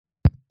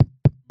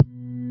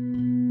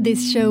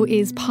This show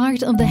is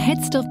part of the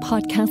Head Stuff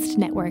Podcast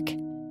Network.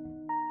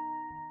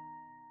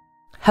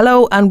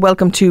 Hello and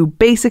welcome to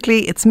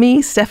Basically. It's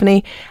me,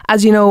 Stephanie.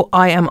 As you know,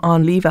 I am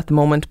on leave at the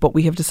moment, but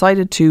we have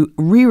decided to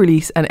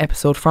re-release an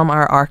episode from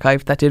our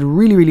archive that did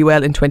really, really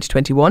well in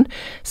 2021.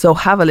 So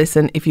have a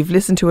listen. If you've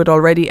listened to it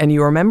already and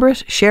you remember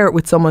it, share it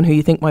with someone who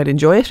you think might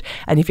enjoy it.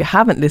 And if you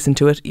haven't listened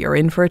to it, you're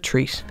in for a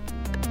treat.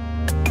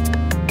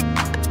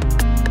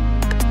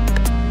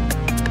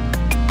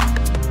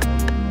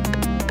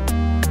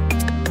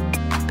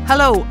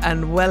 Hello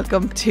and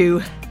welcome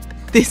to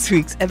this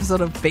week's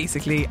episode of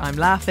Basically. I'm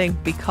laughing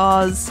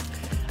because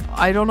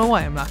I don't know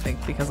why I'm laughing,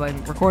 because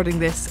I'm recording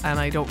this and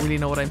I don't really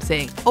know what I'm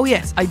saying. Oh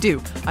yes, I do.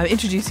 I'm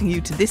introducing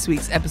you to this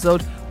week's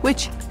episode,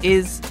 which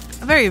is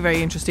a very,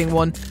 very interesting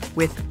one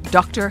with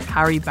Dr.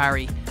 Harry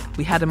Barry.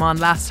 We had him on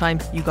last time,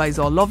 you guys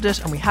all loved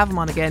it, and we have him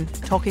on again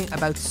talking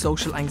about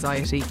social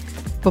anxiety.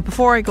 But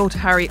before I go to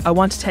Harry, I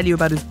want to tell you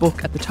about his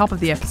book at the top of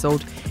the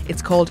episode.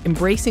 It's called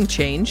Embracing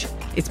Change.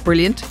 It's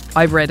brilliant.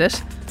 I've read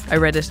it. I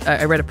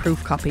read a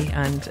proof copy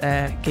and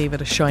gave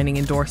it a shining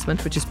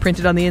endorsement, which is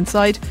printed on the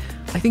inside.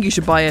 I think you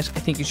should buy it. I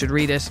think you should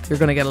read it. You're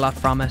going to get a lot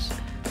from it.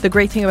 The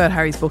great thing about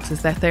Harry's books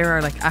is that there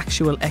are like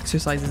actual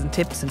exercises and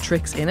tips and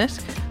tricks in it.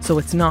 So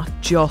it's not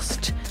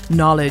just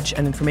knowledge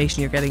and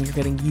information you're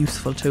getting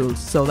useful tools.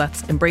 So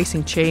that's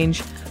Embracing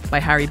Change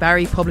by Harry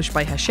Barry, published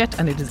by Hachette,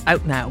 and it is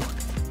out now.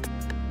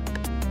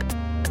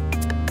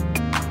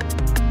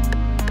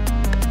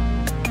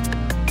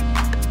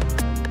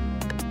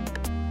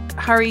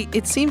 Harry,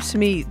 it seems to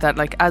me that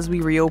like as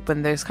we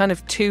reopen, there's kind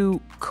of two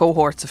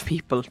cohorts of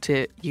people,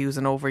 to use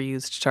an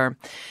overused term.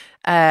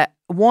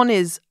 One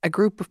is a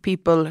group of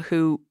people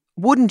who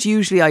wouldn't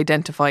usually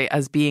identify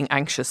as being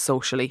anxious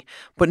socially,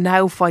 but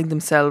now find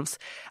themselves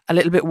a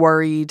little bit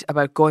worried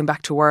about going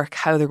back to work,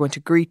 how they're going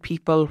to greet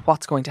people,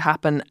 what's going to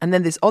happen. And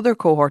then this other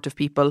cohort of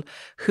people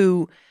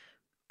who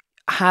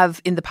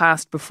have in the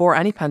past, before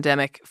any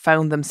pandemic,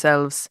 found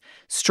themselves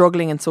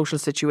struggling in social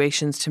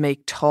situations to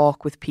make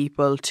talk with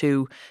people,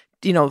 to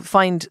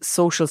find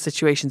social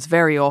situations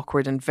very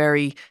awkward and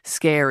very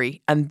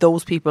scary. And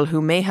those people who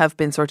may have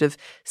been sort of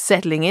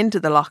settling into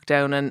the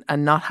lockdown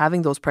and not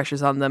having those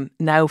pressures on them,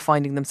 now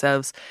finding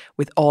themselves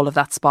with all of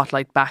that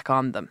spotlight back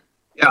on them.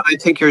 Yeah, I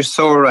think you're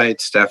so right,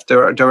 Steph.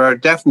 There are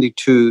definitely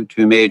two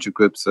major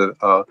groups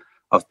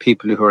of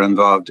people who are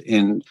involved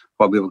in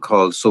what we would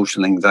call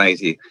social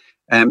anxiety.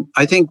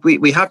 I think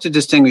we have to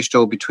distinguish,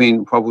 though,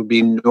 between what would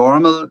be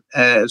normal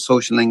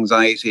social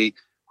anxiety,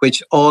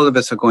 which all of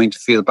us are going to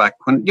feel back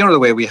when, the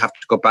way we have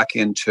to go back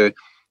into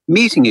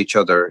meeting each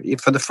other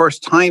for the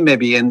first time,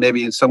 maybe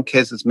in some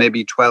cases,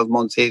 maybe 12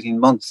 months, 18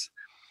 months,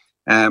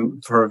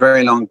 for a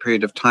very long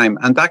period of time.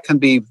 And that can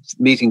be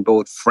meeting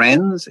both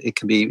friends. It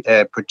can be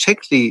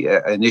particularly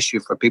an issue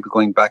for people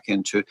going back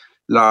into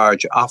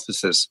large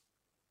offices.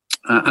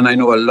 And I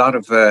know a lot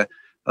of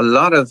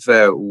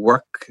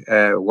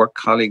work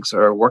colleagues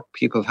or work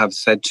people have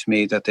said to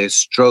me that they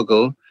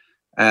struggle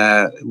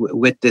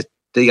with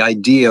the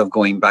idea of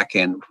going back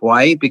in.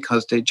 Why?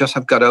 Because they just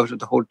have got out of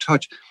the whole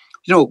touch.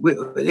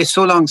 It's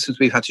so long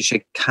since we've had to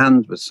shake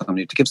hands with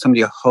somebody, to give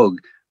somebody a hug,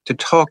 to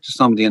talk to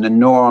somebody in a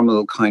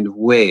normal kind of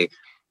way.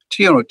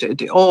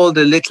 All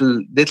the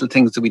little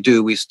things that we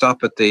do. We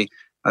stop at the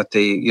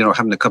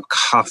having a cup of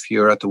coffee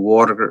or at the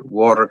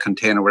water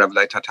container, whatever,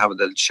 like that, to have a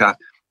little chat.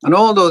 And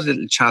all those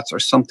little chats are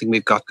something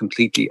we've got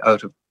completely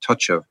out of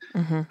touch of.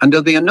 Mm-hmm. And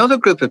there'll be another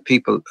group of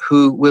people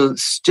who will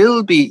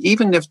still be,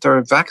 even if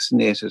they're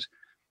vaccinated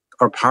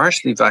or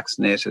partially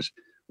vaccinated,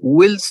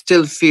 will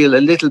still feel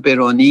a little bit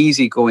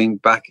uneasy going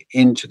back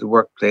into the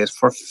workplace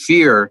for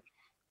fear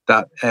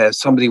that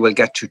somebody will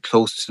get too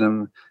close to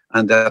them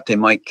and that they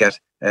might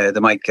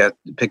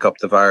pick up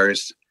the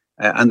virus.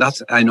 And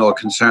that's, I know, a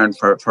concern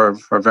for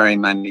very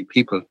many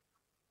people.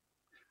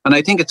 And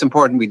I think it's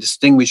important we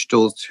distinguish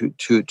those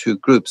two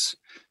groups.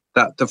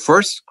 That the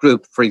first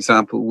group, for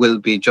example, will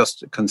be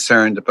just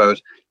concerned about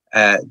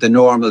the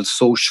normal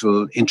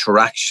social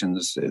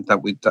interactions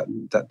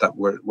that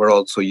we're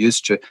also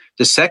used to.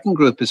 The second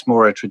group is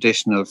more a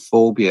traditional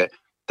phobia.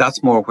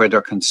 That's more where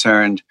they're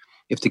concerned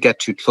if they get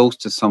too close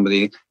to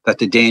somebody, that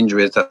the danger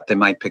is that they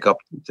might pick up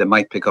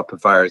a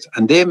virus,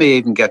 and they may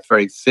even get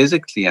very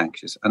physically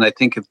anxious. And I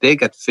think if they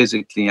get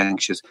physically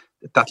anxious,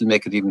 that'll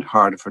make it even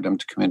harder for them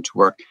to come into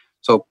work.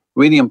 So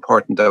really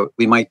important that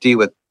we might deal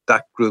with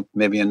that group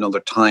maybe another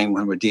time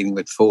when we're dealing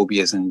with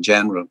phobias in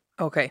general.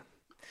 Okay.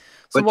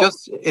 But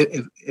just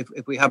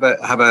if we have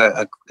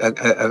a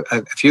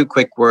few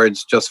quick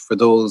words just for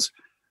those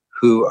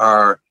who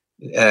are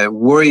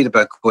worried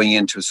about going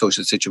into a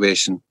social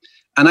situation.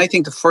 And I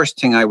think the first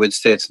thing I would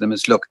say to them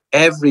is, look,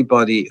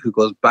 everybody who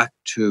goes back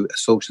to a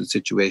social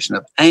situation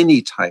of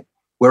any type,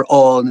 we're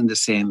all in the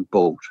same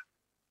boat.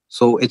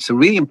 So it's a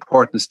really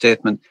important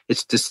statement.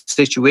 It's the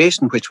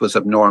situation which was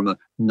abnormal,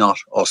 not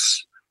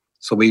us.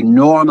 So we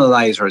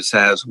normalize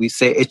ourselves. We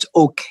say it's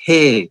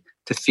okay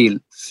to feel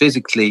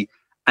physically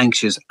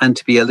anxious and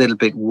to be a little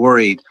bit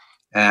worried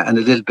and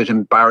a little bit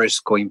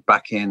embarrassed going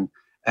back in.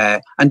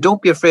 And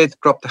don't be afraid to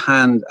drop the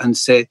hand and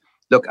say,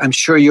 look, I'm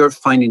sure you're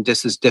finding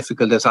this as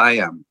difficult as I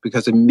am,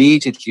 because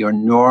immediately you're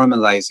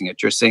normalizing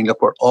it. You're saying,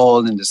 look, we're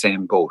all in the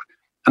same boat.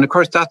 And of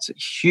course, that's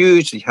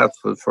hugely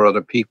helpful for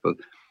other people.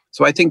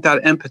 So I think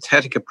that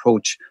empathetic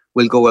approach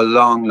will go a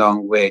long,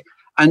 long way.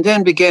 And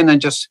then begin and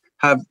just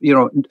have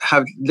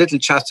little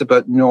chats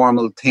about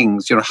normal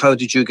things. How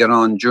did you get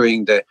on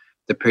during the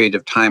period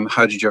of time?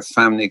 How did your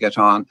family get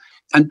on?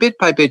 And bit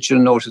by bit,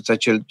 you'll notice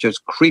that you'll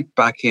just creep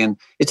back in.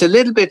 It's a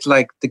little bit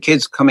like the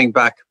kids coming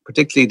back,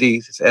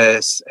 particularly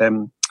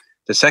the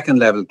second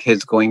level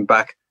kids going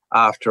back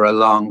after a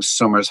long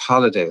summer's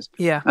holidays.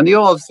 Yeah. And they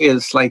all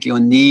feel slightly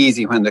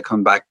uneasy when they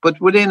come back.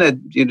 But within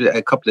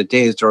a couple of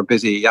days, they're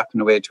busy yapping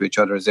away to each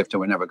other as if they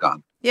were never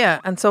gone. Yeah.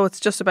 And so it's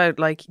just about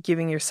like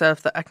giving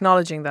yourself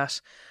acknowledging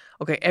that,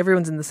 okay,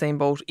 everyone's in the same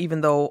boat,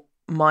 even though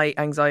my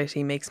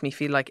anxiety makes me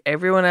feel like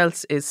everyone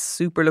else is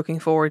super looking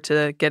forward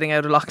to getting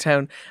out of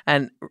lockdown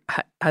and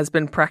has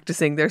been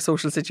practicing their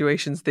social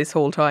situations this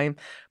whole time.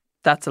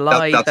 That's a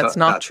lie. That's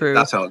not true.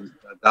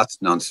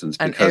 That's nonsense.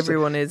 And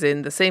everyone is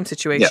in the same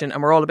situation,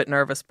 and we're all a bit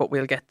nervous, but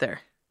we'll get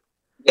there.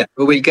 Yeah,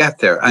 but we'll get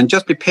there. And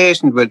just be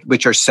patient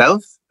with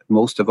yourself,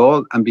 most of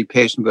all, and be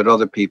patient with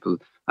other people.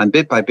 And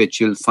bit by bit,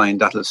 you'll find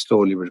that'll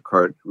slowly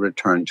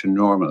return to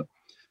normal.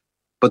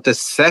 But the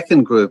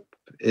second group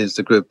is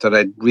the group that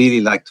I'd really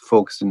like to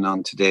focus in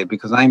on today,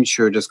 because I'm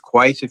sure there's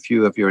quite a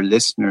few of your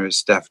listeners,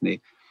 Stephanie,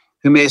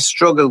 who may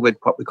struggle with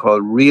what we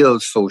call real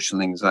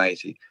social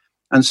anxiety.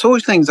 And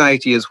social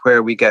anxiety is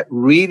where we get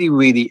really,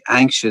 really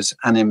anxious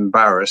and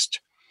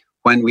embarrassed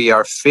when we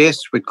are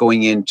faced with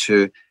going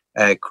into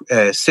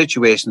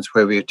situations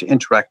where we have to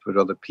interact with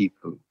other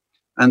people.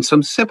 And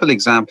some simple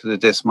examples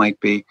of this might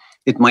be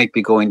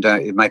going down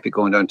to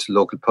the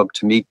local pub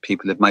to meet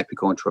people. It might be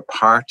going to a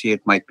party.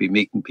 It might be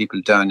meeting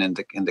people down in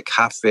the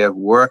cafe at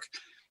work.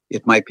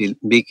 It might be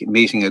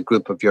meeting a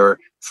group of your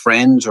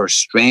friends or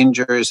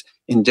strangers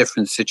in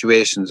different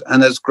situations.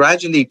 And as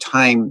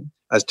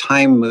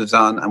time moves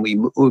on and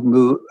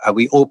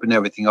we open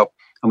everything up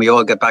and we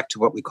all get back to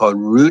what we call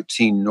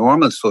routine,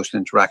 normal social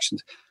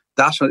interactions,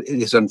 that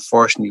is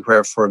unfortunately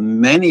where for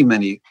many,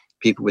 many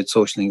people with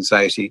social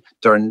anxiety,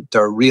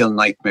 their real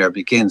nightmare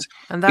begins.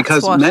 And that's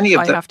because what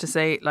I have to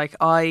say. Like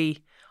I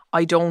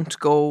don't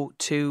go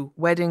to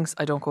weddings.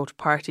 I don't go to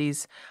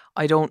parties.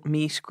 I don't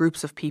meet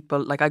groups of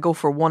people. Like I go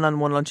for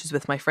one-on-one lunches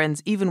with my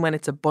friends. Even when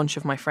it's a bunch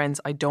of my friends,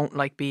 I don't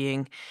like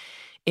being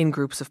in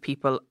groups of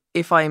people.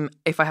 If I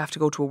have to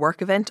go to a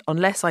work event,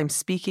 unless I'm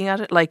speaking at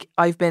it, like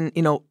I've been,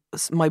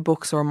 my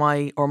books or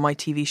my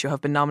TV show have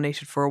been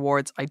nominated for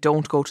awards. I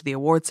don't go to the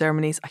award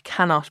ceremonies. I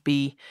cannot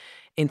be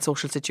in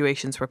social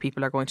situations where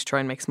people are going to try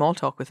and make small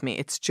talk with me.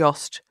 It's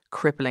just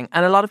crippling.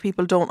 And a lot of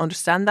people don't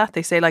understand that.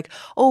 They say like,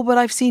 oh, but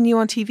I've seen you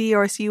on TV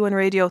or I see you on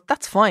radio.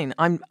 That's fine.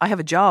 I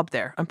have a job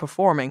there. I'm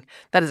performing.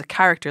 That is a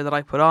character that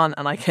I put on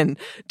and I can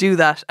do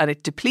that and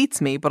it depletes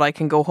me, but I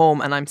can go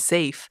home and I'm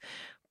safe.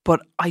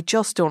 But I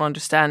just don't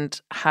understand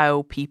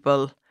how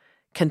people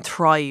can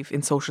thrive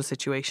in social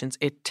situations.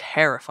 It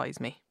terrifies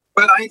me.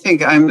 Well, I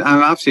think I'm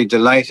absolutely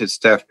delighted,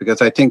 Steph, because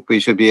I think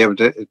we should be able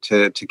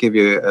to give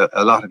you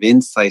a lot of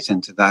insight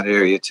into that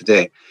area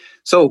today.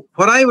 So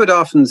what I would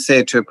often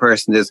say to a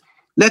person is,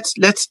 let's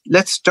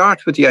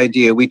start with the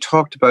idea we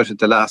talked about it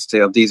the last day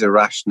of these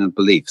irrational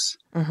beliefs,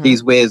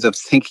 these ways of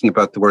thinking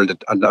about the world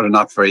that are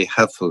not very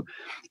helpful.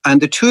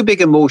 And the two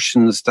big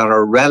emotions that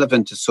are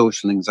relevant to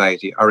social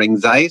anxiety are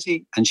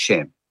anxiety and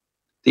shame.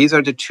 These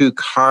are the two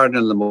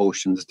cardinal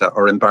emotions that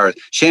are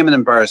embarrassment. Shame and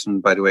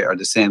embarrassment, by the way, are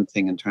the same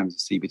thing in terms of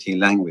CBT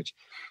language.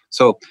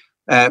 So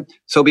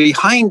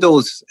behind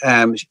those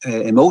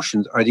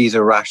emotions are these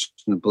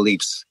irrational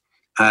beliefs.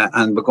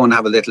 And we're going to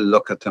have a little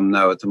look at them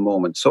now at the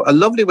moment. So a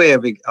lovely way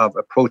of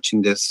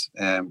approaching this,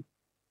 I'm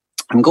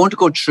going to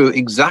go through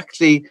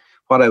exactly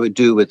what I would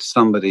do with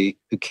somebody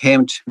who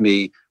came to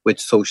me with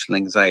social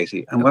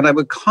anxiety. And what I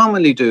would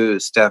commonly do,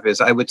 Steph,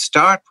 is I would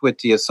start with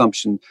the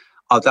assumption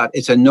of that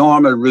it's a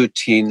normal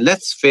routine.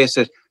 Let's face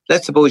it,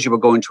 let's suppose you were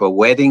going to a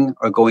wedding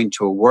or going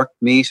to a work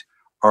meet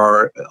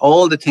or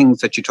all the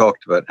things that you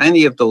talked about,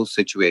 any of those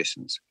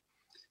situations.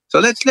 So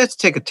let's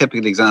take a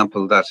typical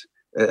example that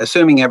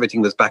assuming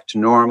everything was back to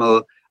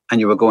normal and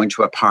you were going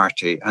to a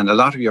party and a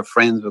lot of your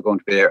friends were going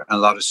to be there and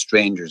a lot of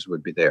strangers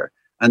would be there.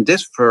 And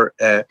this for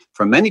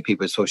many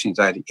people with social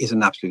anxiety is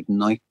an absolute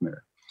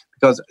nightmare.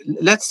 Because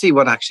let's see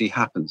what actually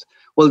happens.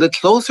 Well, the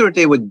closer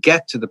they would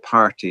get to the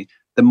party,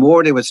 the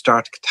more they would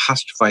start to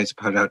catastrophize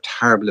about how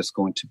terrible it's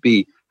going to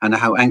be and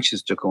how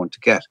anxious they're going to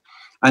get.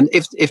 And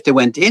if they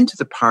went into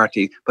the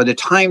party, by the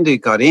time they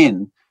got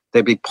in,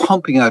 they'd be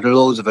pumping out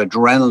loads of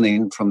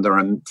adrenaline from their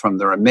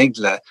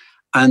amygdala,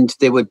 and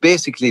they would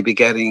basically be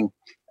getting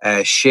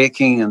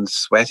shaking and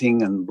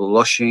sweating and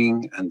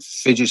blushing and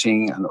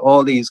fidgeting and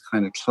all these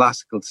kind of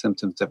classical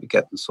symptoms that we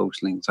get in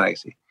social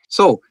anxiety.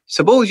 So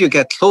suppose you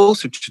get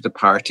closer to the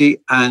party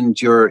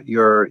and you're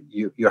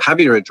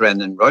having your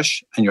adrenaline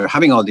rush and you're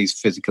having all these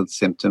physical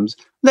symptoms.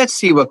 Let's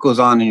see what goes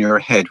on in your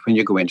head when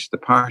you go into the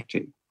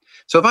party.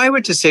 So if I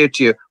were to say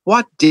to you,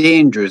 what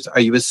dangers are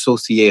you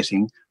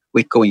associating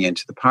with going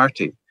into the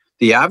party?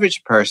 The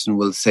average person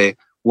will say,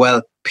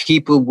 well,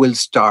 people will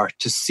start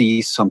to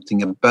see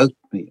something about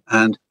me.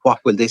 And what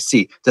will they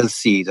see? They'll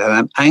see that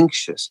I'm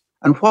anxious.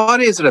 And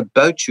what is it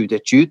about you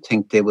that you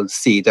think they will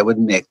see that would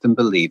make them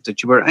believe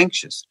that you were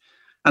anxious?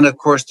 And of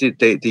course,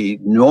 the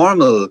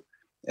normal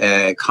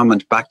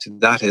comment back to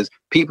that is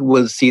people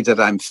will see that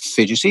I'm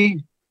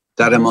fidgety,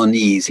 that I'm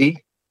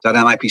uneasy, that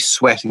I might be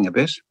sweating a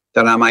bit,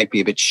 that I might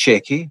be a bit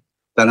shaky,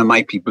 that I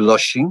might be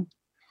blushing.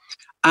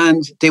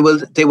 And they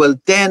will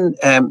then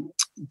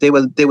they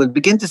will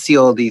begin to see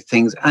all these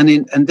things,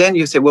 and then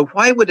you say, well,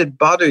 why would it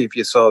bother if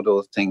you saw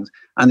those things?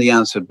 And the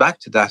answer back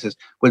to that is,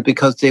 well,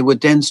 because they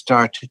would then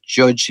start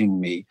judging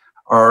me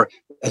or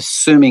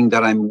assuming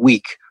that I'm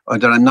weak or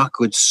that I'm not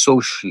good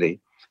socially,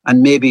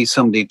 and maybe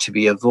somebody to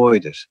be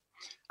avoided.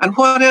 And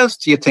what else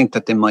do you think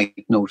that they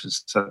might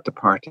notice at the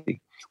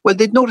party? Well,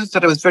 they'd notice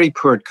that I was very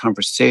poor at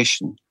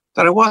conversation,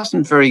 that I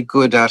wasn't very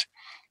good at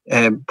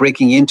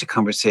breaking into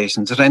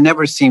conversations, that I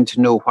never seem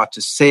to know what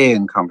to say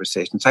in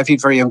conversations. I feel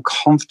very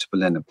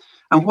uncomfortable in them.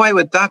 And why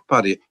would that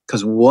bother?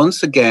 Because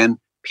once again,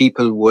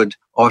 people would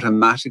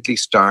automatically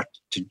start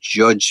to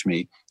judge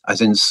me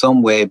as in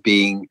some way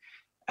being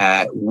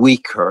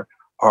weaker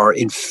or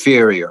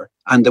inferior.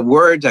 And the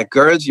word that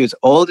girls use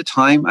all the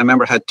time, I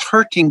remember I had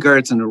 13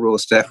 girls in a row,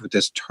 Steph, with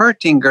this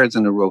 13 girls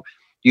in a row,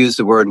 use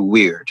the word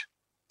weird.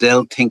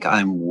 They'll think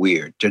I'm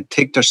weird. They'll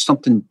think there's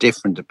something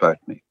different about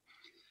me.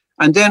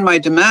 And then my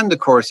demand, of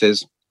course,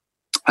 is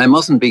I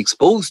mustn't be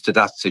exposed to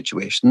that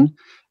situation.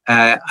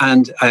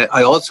 And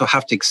I also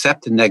have to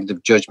accept the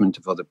negative judgment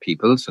of other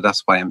people. So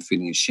that's why I'm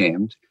feeling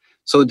ashamed.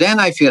 So then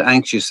I feel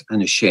anxious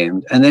and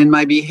ashamed. And then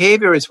my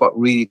behavior is what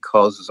really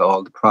causes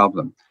all the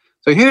problem.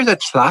 So here's a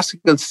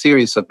classical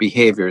series of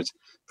behaviors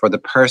for the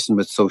person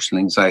with social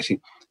anxiety.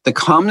 The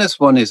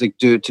commonest one is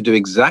to do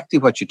exactly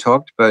what you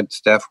talked about,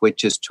 Steph,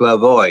 which is to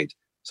avoid.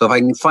 So if I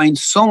can find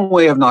some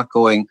way of not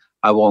going,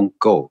 I won't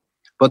go.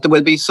 But there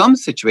will be some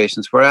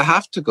situations where I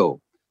have to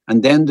go.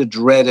 And then the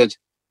dreaded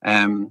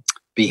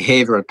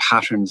behavioral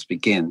patterns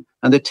begin.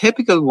 And the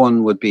typical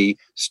one would be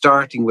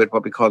starting with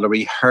what we call a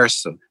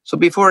rehearsal. So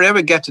before I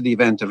ever get to the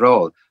event at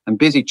all, I'm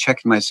busy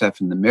checking myself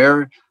in the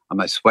mirror. Am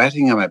I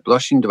sweating? Am I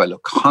blushing? Do I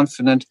look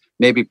confident?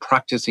 Maybe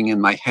practicing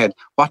in my head,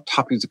 what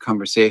topics of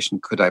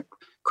conversation could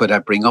I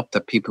bring up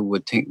that people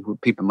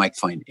might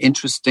find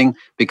interesting?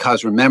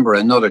 Because remember,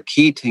 another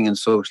key thing in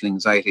social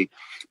anxiety,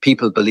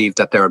 people believe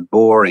that they're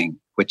boring,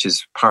 which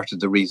is part of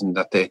the reason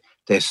that they're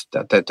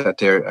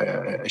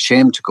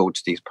ashamed to go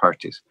to these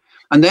parties.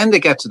 And then they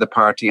get to the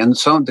party, and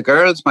some the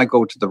girls might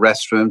go to the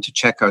restroom to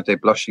check out they're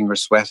blushing or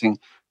sweating.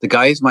 The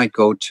guys might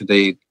go to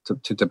the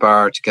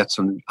bar to get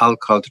some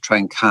alcohol to try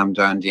and calm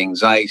down the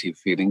anxiety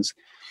feelings.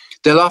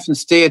 They'll often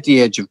stay at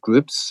the edge of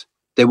groups.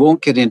 They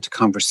won't get into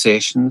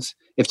conversations.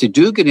 If they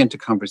do get into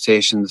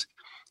conversations,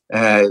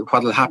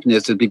 what will happen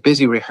is they'll be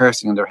busy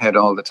rehearsing in their head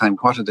all the time.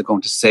 What are they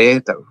going to say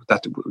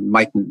that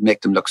might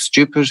make them look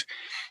stupid?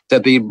 They'll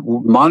be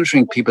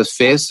monitoring people's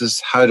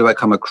faces. How do I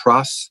come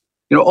across?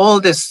 You know, all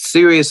this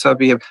serious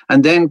behavior,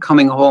 and then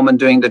coming home and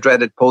doing the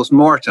dreaded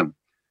post-mortem.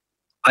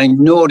 I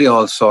know they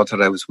all thought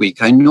that I was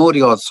weak. I know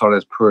they all thought I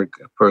was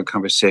poor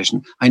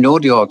conversation. I know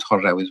they all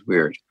thought I was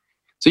weird.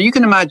 So you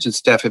can imagine,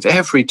 Steph, if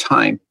every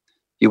time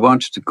you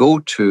wanted to go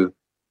to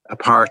a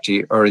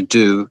party or a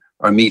do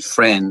or meet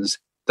friends,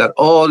 that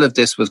all of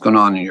this was going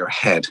on in your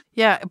head.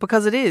 Yeah,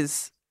 because it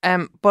is.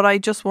 But I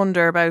just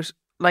wonder about,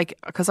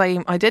 because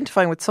I'm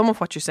identifying with some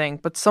of what you're saying,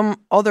 but some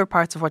other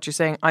parts of what you're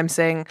saying, I'm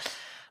saying,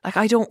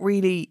 I don't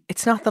really,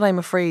 it's not that I'm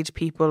afraid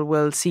people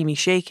will see me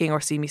shaking or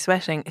see me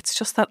sweating. It's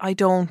just that I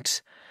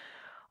don't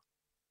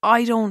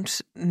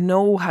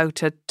know how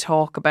to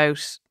talk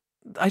about,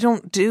 I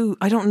don't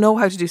know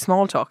how to do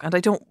small talk, and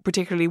I don't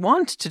particularly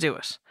want to do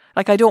it.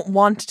 I don't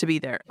want to be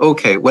there.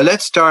 Okay, well,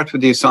 let's start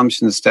with the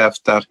assumption,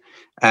 Steph, that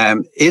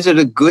is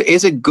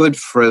it good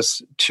for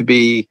us to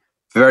be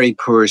very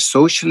poor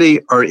socially,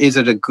 or is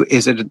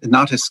it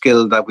not a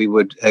skill that we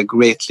would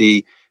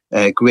greatly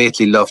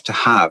love to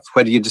have?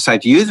 Whether you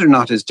decide to use it or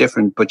not is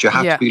different, but you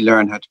have to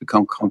learn how to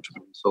become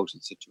comfortable in social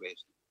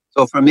situations.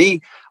 So for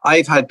me,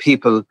 I've had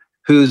people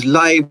whose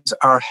lives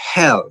are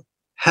hell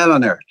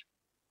on earth,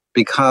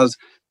 because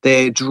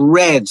they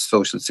dread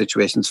social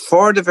situations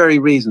for the very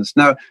reasons.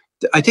 Now,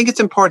 I think it's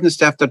important,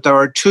 Steph, that there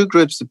are two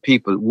groups of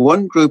people.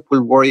 One group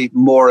will worry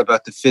more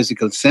about the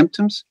physical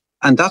symptoms,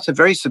 and that's a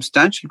very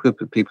substantial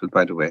group of people,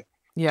 by the way.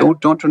 Yeah.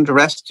 Don't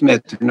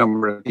underestimate the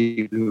number of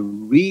people who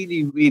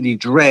really, really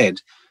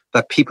dread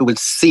that people will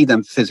see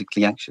them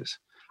physically anxious.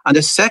 And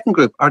the second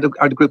group are the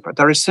group that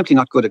are simply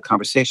not good at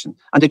conversation,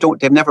 and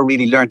they've never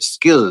really learned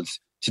skills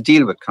to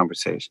deal with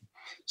conversation.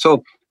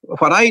 So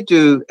what I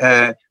do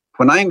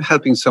when I'm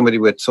helping somebody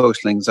with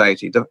social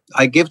anxiety,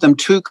 I give them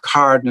two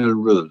cardinal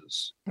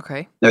rules.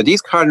 Okay. Now,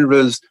 these cardinal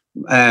rules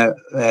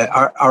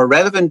are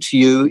relevant to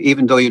you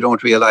even though you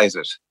don't realize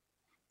it.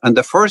 And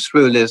the first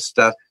rule is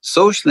that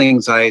social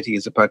anxiety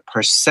is about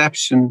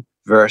perception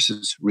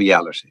versus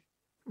reality.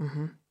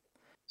 Mm-hmm.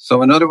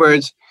 So in other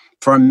words,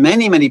 for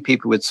many, many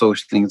people with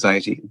social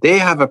anxiety, they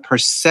have a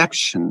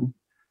perception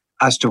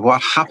as to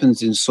what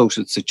happens in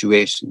social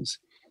situations.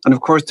 And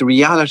of course, the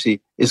reality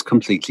is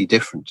completely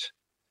different.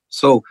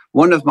 So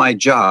one of my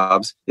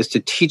jobs is to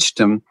teach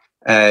them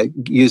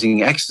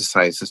using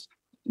exercises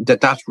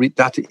that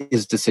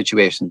is the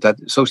situation, that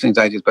social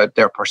anxiety is about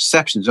their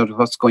perceptions of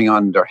what's going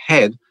on in their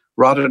head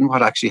rather than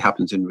what actually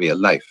happens in real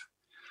life.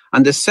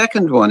 And the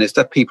second one is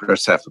that people are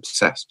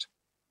self-obsessed.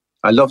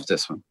 I love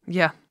this one.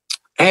 Yeah.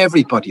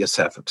 Everybody is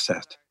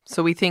self-obsessed.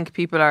 So we think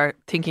people are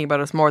thinking about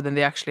us more than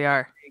they actually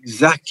are.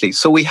 Exactly.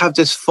 So we have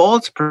this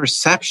false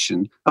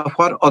perception of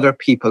what other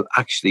people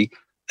actually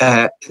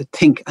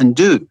think and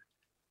do.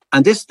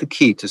 And this is the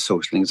key to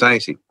social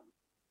anxiety.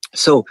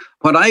 So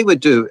what I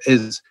would do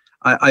is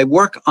I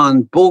work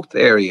on both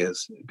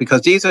areas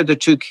because these are the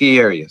two key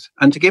areas.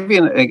 And to give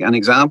you an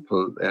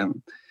example,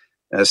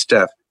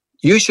 Steph,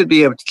 you should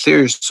be able to clear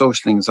your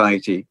social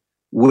anxiety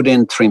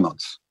within 3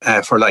 months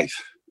for life.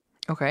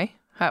 Okay.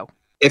 How?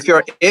 If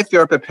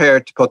you're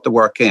prepared to put the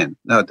work in.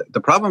 Now,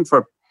 the problem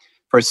for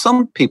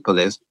some people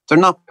is they're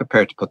not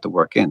prepared to put the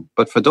work in.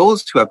 But for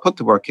those who have put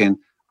the work in,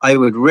 I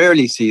would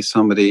rarely see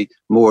somebody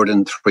more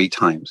than 3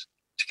 times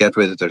to get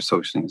rid of their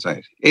social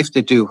anxiety, if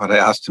they do what I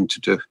asked them to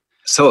do.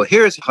 So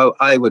here's how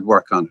I would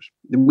work on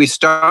it. We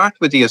start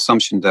with the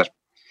assumption that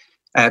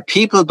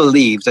people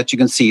believe that you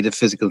can see the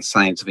physical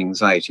signs of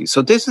anxiety.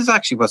 So this is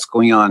actually what's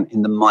going on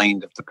in the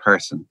mind of the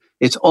person.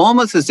 It's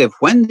almost as if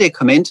when they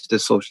come into the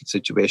social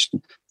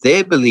situation,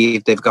 they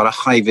believe they've got a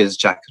high-vis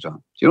jacket on.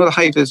 Do you know the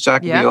high-vis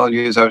jacket we all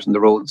use out on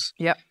the roads?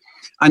 Yeah.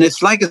 And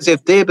it's like as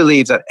if they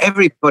believe that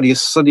everybody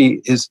is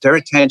suddenly, their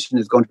attention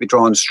is going to be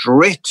drawn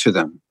straight to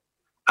them.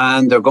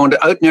 And they're going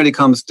to, out nearly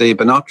comes the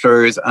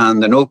binoculars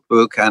and the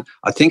notebook. And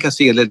I think I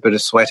see a little bit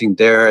of sweating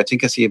there. I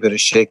think I see a bit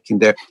of shaking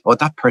there. Oh,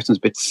 that person's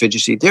a bit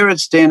fidgety. They're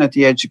staying at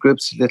the edge of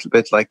groups a little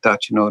bit like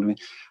that, you know what I mean?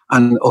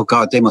 And, oh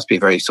God, they must be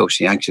very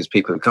socially anxious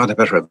people. God, I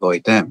better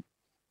avoid them.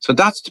 So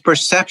that's the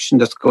perception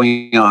that's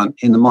going on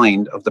in the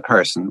mind of the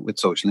person with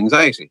social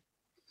anxiety.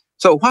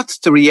 So what's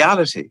the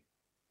reality?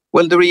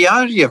 Well, the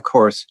reality, of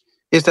course,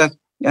 is that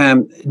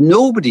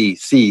nobody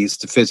sees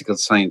the physical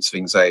signs of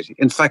anxiety.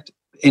 In fact,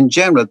 in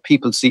general,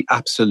 people see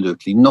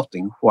absolutely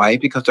nothing. Why?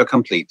 Because they're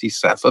completely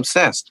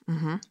self-obsessed.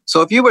 Mm-hmm.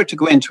 So if you were to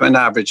go into an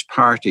average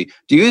party,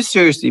 do you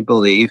seriously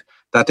believe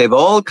that they've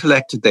all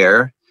collected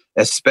there,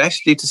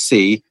 especially to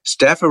see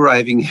Steph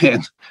arriving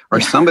in or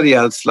somebody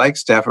else like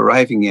Steph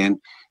arriving in,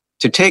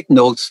 to take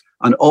notes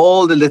on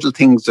all the little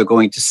things they're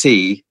going to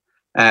see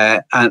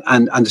and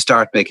to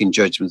start making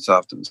judgments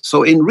of them?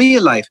 So in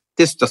real life,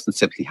 this doesn't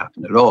simply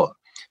happen at all.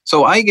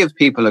 So I give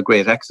people a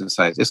great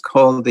exercise. It's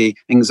called the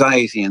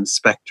anxiety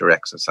inspector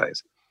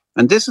exercise.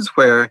 And this is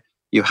where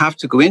you have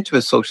to go into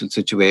a social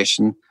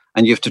situation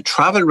and you have to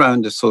travel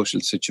around the social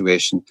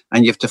situation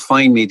and you have to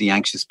find me the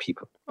anxious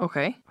people.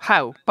 Okay.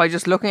 How? By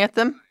just looking at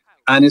them?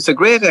 And it's a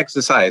great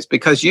exercise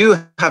because you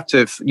have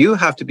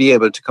to be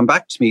able to come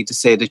back to me to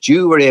say that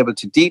you were able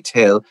to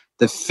detail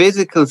the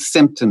physical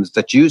symptoms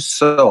that you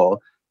saw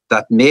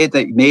that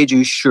made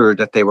you sure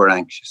that they were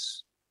anxious.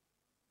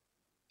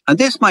 And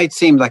this might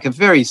seem like a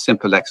very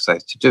simple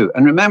exercise to do.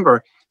 And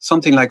remember,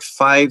 something like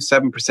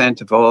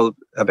 5-7%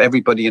 of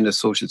everybody in a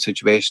social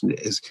situation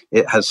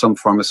it has some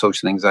form of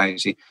social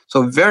anxiety.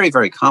 So very,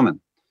 very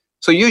common.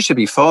 So you should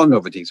be falling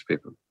over these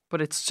people.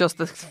 But it's just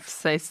the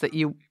sense that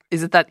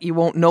that you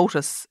won't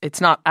notice?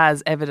 It's not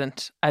as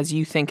evident as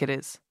you think it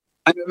is.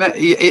 And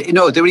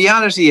the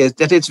reality is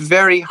that it's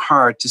very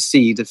hard to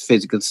see the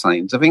physical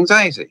signs of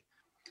anxiety,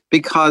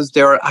 because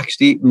there are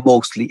actually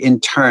mostly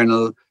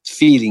internal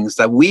feelings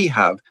that we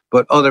have,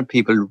 but other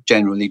people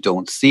generally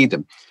don't see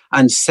them.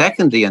 And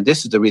secondly, and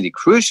this is the really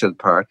crucial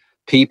part,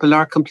 people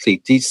are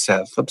completely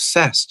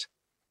self-obsessed.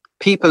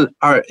 People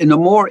are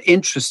more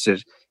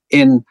interested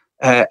in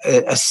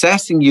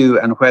assessing you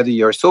and whether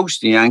you're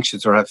socially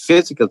anxious or have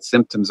physical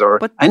symptoms or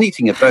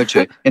anything about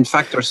you. In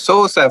fact, they're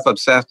so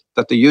self-obsessed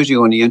that they're usually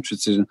only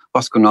interested in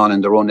what's going on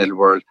in their own little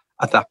world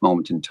at that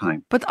moment in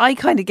time. But I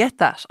kind of get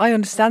that. I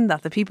understand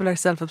that. The people are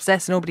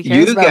self-obsessed. Nobody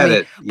cares about get me.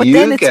 It. But you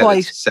then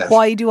it's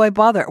why do I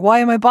bother? Why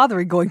am I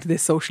bothering going to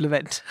this social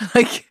event?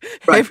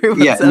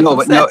 Everyone's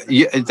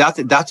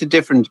self-obsessed. That's a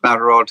different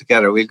matter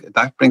altogether.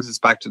 That brings us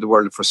back to the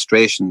world of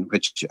frustration,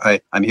 which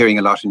I'm hearing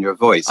a lot in your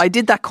voice. I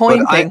did that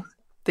coin thing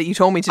that you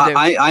told me to do.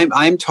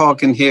 I'm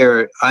talking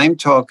here. I'm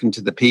talking to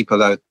the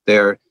people out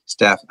there,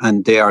 Steph,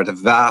 and they are the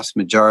vast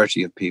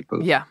majority of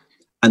people. Yeah.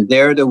 And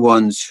they're the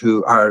ones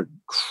who are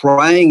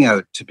crying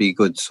out to be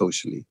good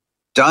socially,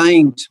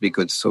 dying to be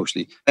good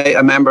socially. I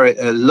remember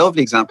a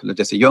lovely example of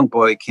this. A young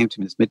boy came to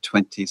me in his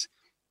mid-20s,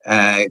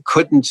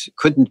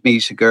 couldn't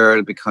meet a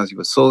girl because he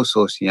was so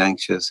socially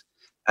anxious.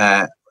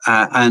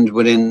 And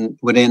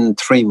within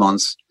 3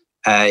 months,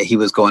 he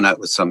was going out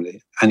with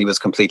somebody and he was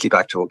completely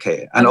back to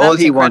okay. And all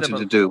he wanted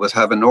to do was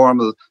have a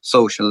normal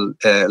social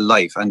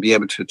life and be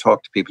able to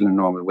talk to people in a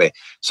normal way.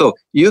 So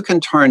you can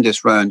turn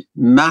this around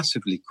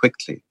massively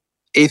quickly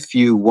if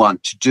you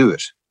want to do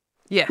it.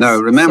 Yes. Now,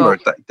 remember,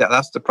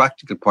 that's the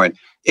practical point.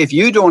 If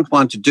you don't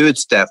want to do it,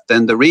 Steph,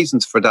 then the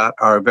reasons for that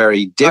are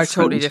very different. Are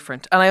totally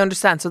different. And I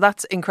understand. So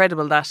that's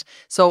incredible that.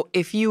 So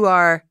if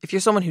you're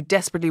someone who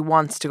desperately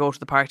wants to go to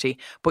the party,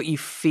 but you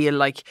feel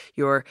like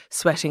you're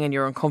sweating and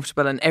you're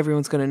uncomfortable and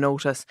everyone's going to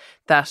notice,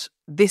 that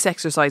this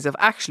exercise of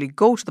actually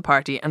go to the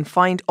party and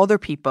find other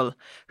people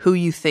who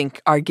you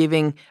think are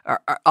giving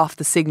are off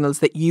the signals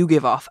that you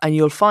give off, and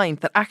you'll find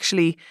that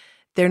actually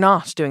they're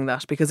not doing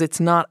that because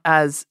it's not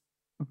as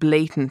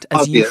blatant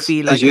as obvious, you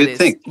feel like as you it is.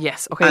 think.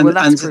 Yes. Okay. Well,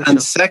 that's crucial.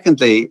 And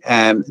secondly,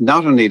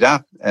 not only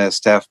that,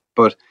 Steph,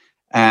 but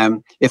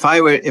if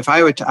I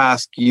were to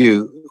ask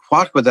you,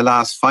 what were the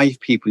last 5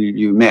 people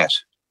you met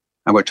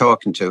and were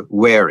talking to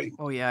wearing?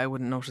 Oh yeah, I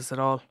wouldn't notice at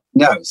all.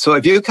 No. So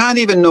if you can't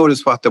even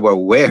notice what they were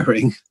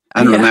wearing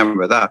and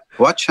remember that,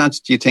 what chance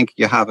do you think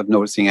you have of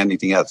noticing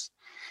anything else?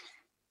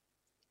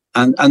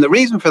 And the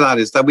reason for that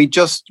is that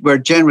we're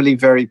generally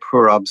very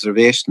poor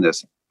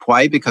observationists.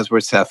 Why? Because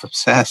we're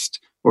self-obsessed.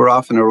 We're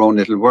off in our own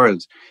little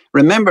worlds.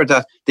 Remember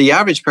that the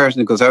average person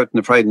who goes out on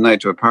a Friday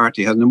night to a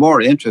party has no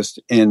more interest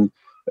in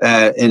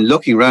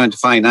looking around to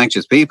find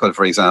anxious people,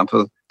 for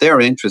example. They're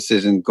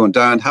interested in going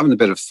down, having a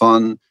bit of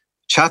fun,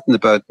 chatting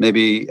about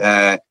maybe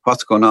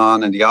what's going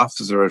on in the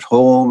office or at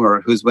home,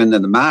 or who's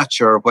winning the match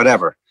or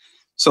whatever.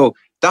 So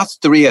that's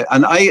the real.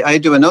 And I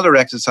do another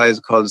exercise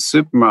called the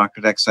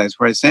supermarket exercise,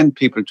 where I send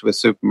people to a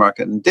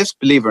supermarket. And this,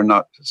 believe it or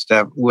not,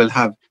 Steph, will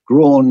have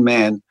grown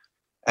men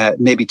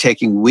maybe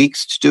taking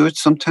weeks to do it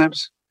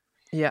sometimes.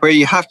 Yeah. Where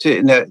you have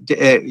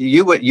to,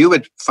 you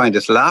would find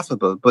it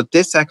laughable, but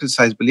this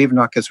exercise, believe it or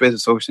not, gets rid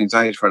of social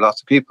anxiety for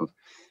lots of people.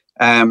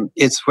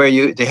 It's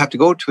where they have to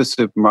go to a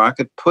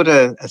supermarket, put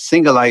a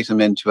single item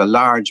into a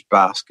large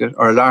basket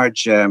or a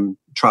large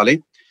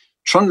trolley,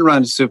 trundle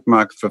around the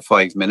supermarket for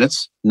 5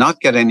 minutes, not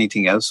get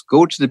anything else,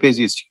 go to the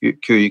busiest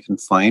queue you can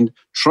find,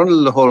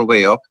 trundle the whole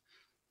way up,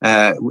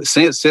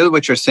 still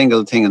with your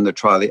single thing in the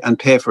trolley, and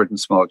pay for it in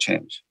small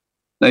change.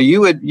 Now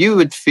you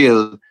would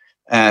feel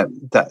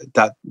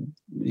that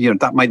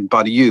might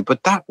bother you,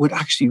 but that would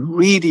actually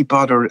really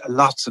bother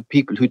lots of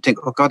people who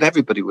think, oh God,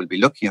 everybody will be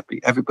looking at me,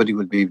 everybody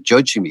will be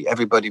judging me,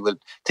 everybody will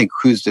think,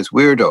 who's this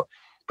weirdo?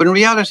 But in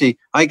reality,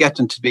 I get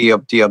them to be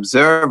the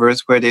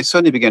observers, where they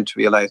suddenly begin to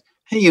realize,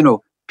 hey,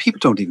 people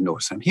don't even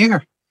notice I'm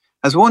here.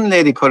 As one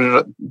lady put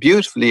it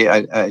beautifully,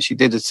 she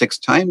did it 6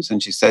 times,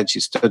 and she said she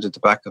stood at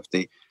the back of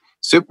the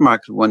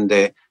supermarket one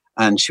day,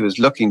 and she was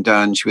looking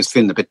down, she was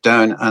feeling a bit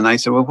down. And I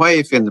said, well, why are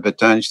you feeling a bit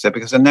down? She said,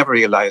 because I never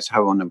realized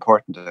how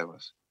unimportant I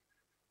was.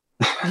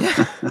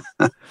 Yeah.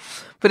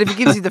 But if it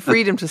gives you the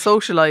freedom to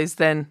socialize,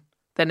 then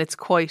it's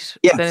quite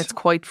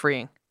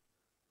freeing.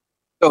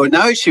 So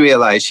now she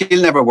realized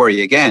she'll never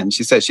worry again.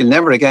 She said she'll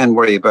never again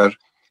worry about,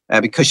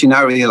 because she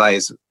now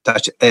realized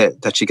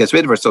that she gets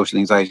rid of her social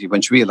anxiety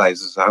when she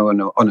realizes how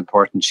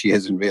unimportant she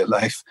is in real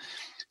life.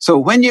 So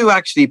when you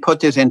actually put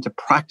this into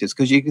practice,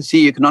 because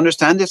you can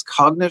understand this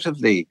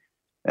cognitively,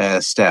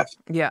 Steph,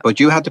 but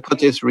you have to put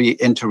this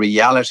into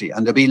reality.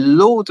 And there'll be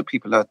loads of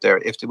people out there,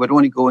 if they would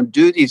only go and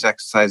do these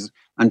exercises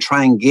and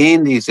try and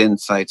gain these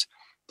insights,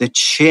 the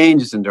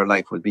changes in their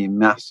life would be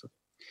massive.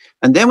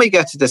 And then we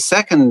get to the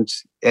second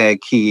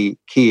key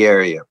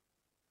area.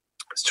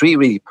 There's 3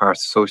 really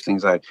parts of social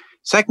anxiety.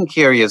 Second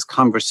key area is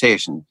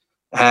conversation.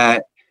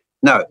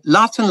 Now,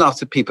 lots and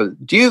lots of people.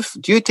 Do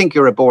you think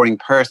you're a boring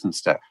person,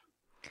 Steph?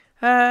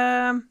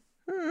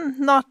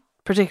 Not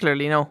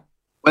particularly, no.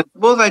 Well,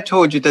 suppose I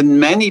told you that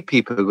many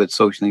people with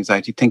social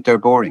anxiety think they're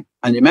boring.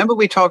 And remember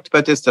we talked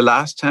about this the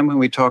last time when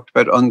we talked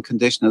about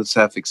unconditional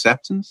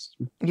self-acceptance?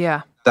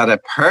 Yeah. That a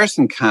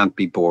person can't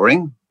be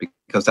boring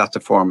because that's a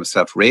form of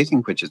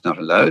self-rating, which is not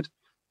allowed.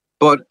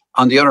 But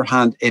on the other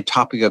hand, a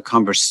topic of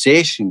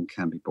conversation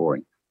can be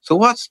boring. So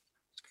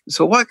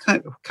what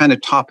kind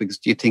of topics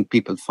do you think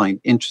people find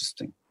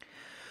interesting?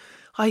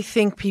 I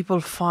think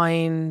people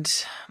find,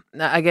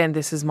 again,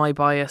 this is my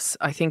bias,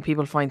 I think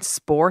people find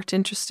sport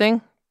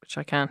interesting, which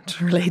I can't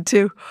relate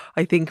to.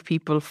 I think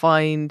people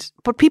find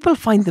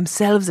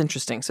themselves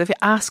interesting. So if you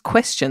ask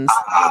questions...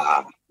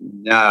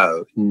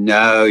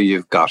 No,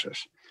 you've got it.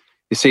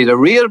 You see, the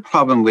real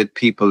problem with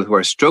people who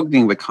are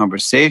struggling with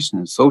conversation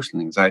and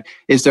social anxiety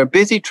is they're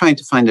busy trying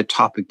to find a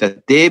topic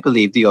that they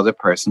believe the other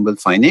person will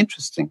find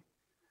interesting.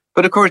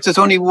 But of course, there's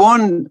only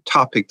one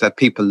topic that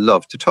people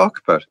love to talk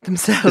about.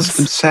 Themselves. It's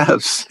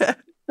themselves.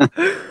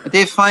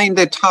 They find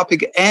the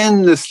topic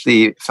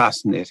endlessly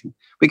fascinating.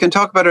 We can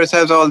talk about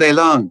ourselves all day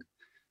long.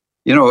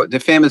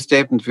 The famous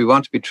statement, if we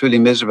want to be truly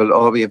miserable,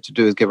 all we have to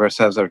do is give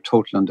ourselves our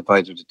total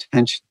undivided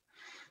attention.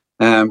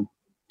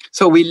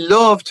 So we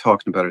love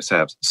talking about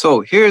ourselves.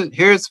 So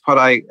here's what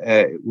I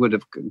would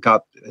have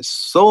got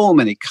so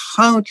many,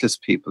 countless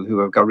people who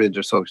have got rid of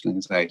their social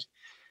anxiety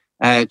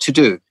to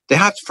do. They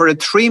have, for a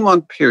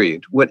 3-month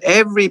period, with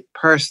every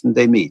person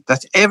they meet,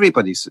 that's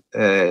everybody's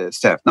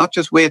Steph, not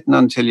just waiting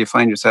until you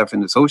find yourself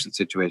in a social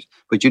situation,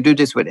 but you do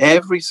this with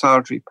every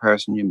solitary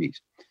person you meet.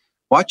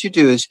 What you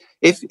do is,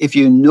 if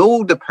you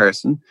know the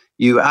person,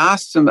 you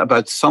ask them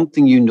about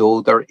something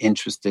they're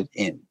interested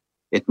in.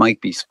 It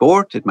might be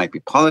sport, it might be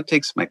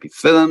politics, it might be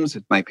films,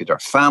 it might be their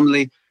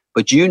family,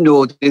 but you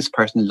know that this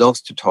person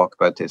loves to talk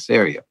about this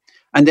area.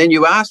 And then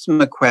you ask them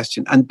a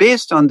question, and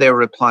based on their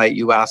reply,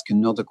 you ask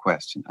another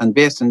question. And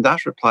based on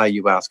that reply,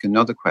 you ask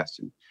another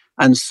question,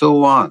 and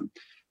so on.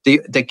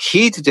 The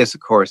key to this,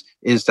 of course,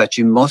 is that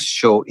you must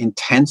show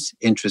intense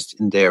interest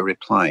in their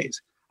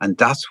replies. And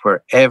that's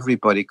where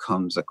everybody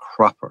comes a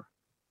cropper.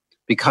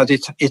 Because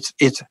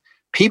it's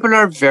people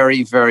are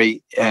very,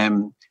 very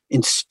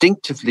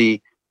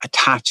instinctively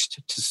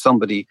attached to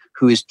somebody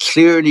who is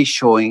clearly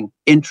showing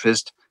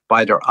interest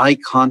by their eye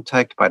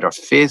contact, by their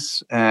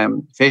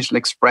facial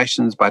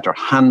expressions, by their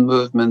hand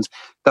movements,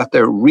 that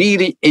they're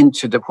really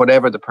into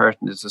whatever the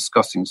person is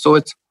discussing. So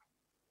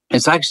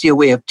it's actually a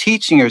way of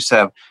teaching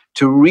yourself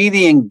to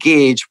really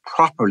engage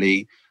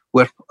properly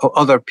with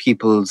other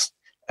people's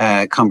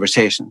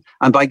conversation.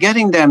 And by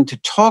getting them to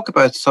talk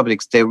about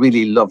subjects they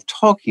really love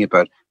talking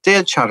about,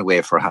 they'll chat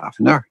away for half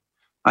an hour.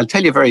 I'll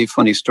tell you a very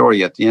funny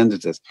story at the end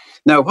of this.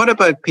 Now, what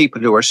about people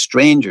who are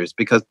strangers?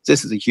 Because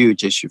this is a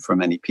huge issue for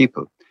many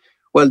people.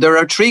 Well, there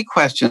are 3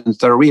 questions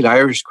that are real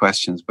Irish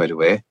questions, by the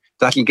way,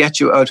 that'll get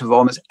you out of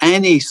almost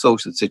any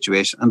social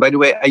situation. And by the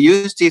way, I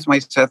use these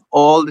myself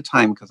all the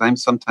time because I'm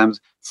sometimes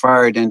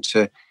fired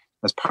into,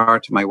 as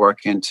part of my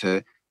work,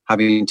 into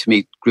having to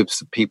meet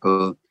groups of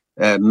people,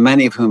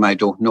 many of whom I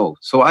don't know.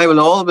 So I will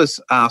always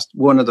ask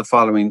one of the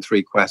following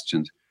 3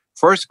 questions.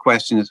 First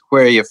question is,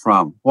 where are you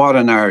from? What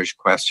an Irish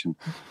question.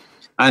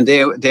 And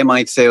they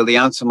might say, well, the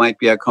answer might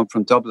be, I come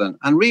from Dublin.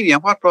 And really,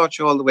 what brought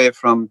you all the way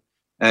from,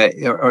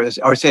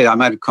 or say, I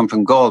might have come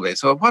from Galway.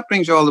 So what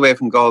brings you all the way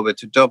from Galway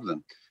to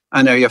Dublin?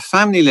 And are your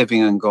family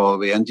living in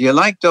Galway? And do you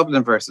like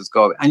Dublin versus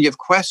Galway? And you have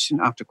question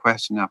after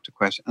question after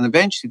question. And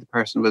eventually the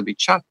person will be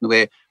chatting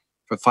away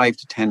for 5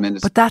 to 10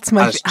 minutes. But that's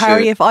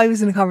Harry, if I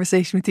was in a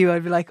conversation with you,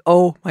 I'd be like,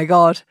 oh my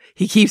God,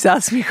 he keeps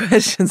asking me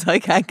questions. I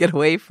can't get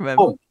away from him.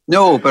 Oh,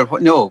 no,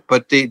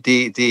 but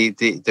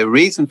the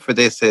reason for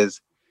this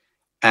is,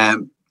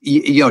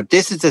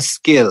 this is a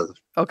skill.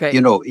 Okay.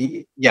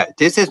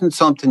 This isn't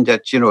something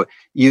that,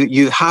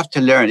 you have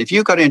to learn. If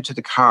you got into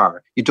the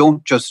car, you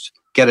don't just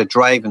get a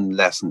driving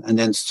lesson and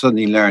then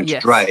suddenly learn to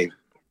drive.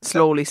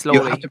 Slowly.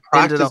 You have to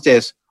practice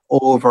this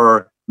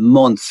over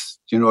months,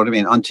 do you know what I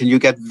mean? Until you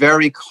get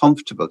very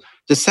comfortable.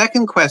 The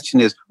second question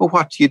is, well,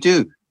 what do you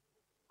do?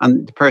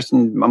 And the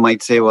person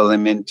might say, well,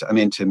 I'm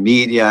into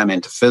media, I'm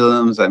into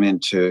films, I'm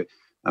into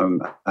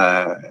I'm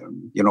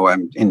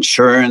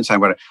insurance,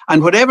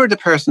 and whatever the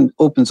person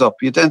opens up,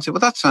 you then say, well,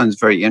 that sounds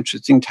very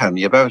interesting, tell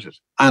me about it.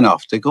 And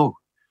off they go.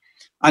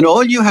 And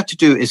all you have to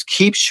do is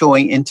keep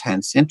showing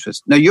intense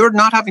interest. Now, you're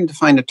not having to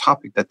find a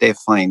topic that they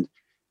find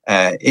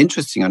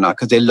interesting or not,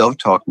 because they love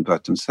talking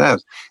about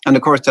themselves. And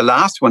of course, the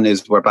last one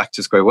is, we're back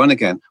to square one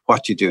again.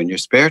 What do you do in your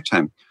spare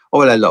time? Oh,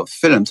 well, I love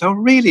films. Oh,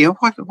 really?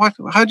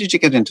 How did you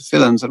get into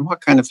films, and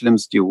what kind of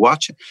films do you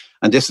watch?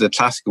 And this is a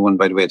classical one,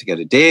 by the way, to get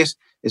a date.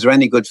 Is there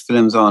any good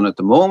films on at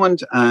the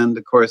moment? And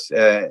of course,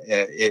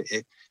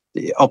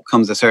 up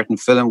comes a certain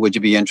film. Would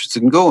you be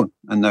interested in going?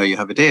 And now you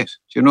have a date.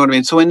 Do you know what I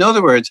mean? So in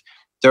other words,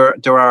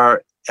 there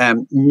are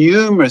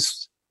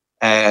numerous,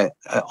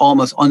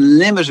 almost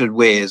unlimited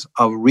ways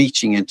of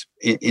reaching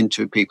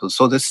into people.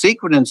 So the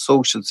secret in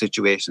social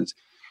situations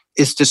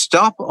is to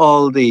stop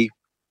all the,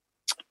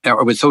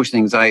 or with social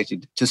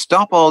anxiety, to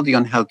stop all the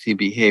unhealthy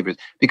behaviors,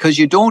 because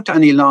you don't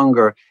any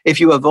longer, if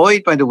you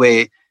avoid, by the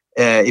way,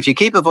 if you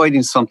keep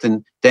avoiding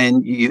something,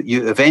 then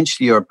you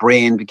eventually, your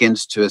brain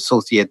begins to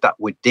associate that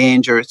with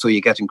danger. So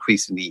you get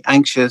increasingly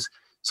anxious.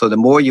 So the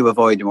more you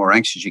avoid, the more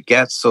anxious you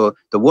get. So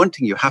the one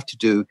thing you have to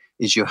do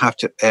is you have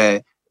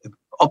to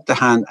up the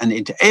hand and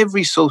into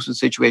every social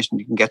situation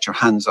you can get your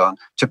hands on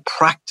to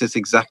practice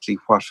exactly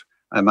what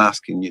I'm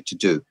asking you to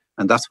do.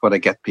 And that's what I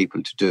get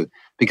people to do.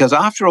 Because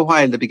after a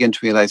while, they begin to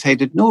realize, hey,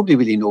 that nobody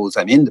really knows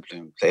I'm in the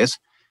blooming place.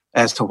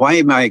 As to why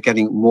am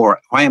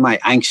I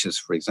anxious,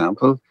 for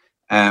example?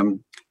 And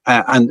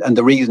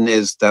the reason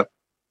is that,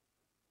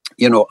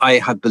 I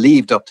had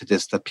believed up to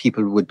this that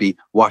people would be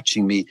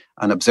watching me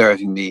and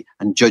observing me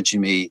and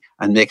judging me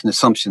and making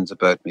assumptions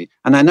about me.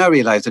 And I now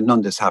realize that none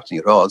of this is happening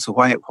at all. So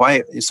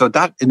so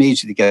that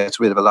immediately gets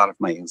rid of a lot of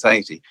my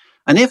anxiety.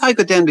 And if I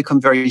could then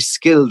become very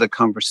skilled at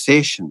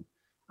conversation,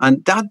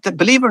 and that,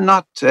 believe it or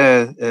not,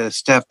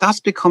 Steph, that's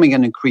becoming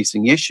an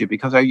increasing issue,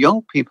 because our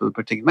young people,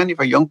 particularly many of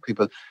our young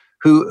people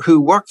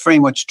who work very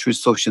much through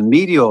social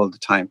media all the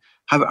time,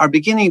 are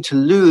beginning to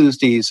lose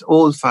these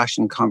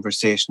old-fashioned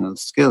conversational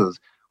skills,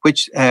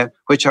 which our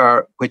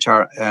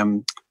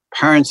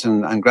parents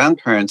and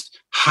grandparents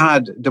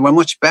had. They were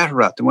much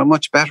better at. They were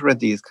much better at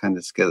these kind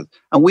of skills,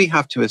 and we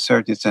have, to a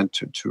certain extent,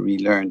 to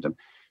relearn them.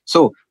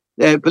 So,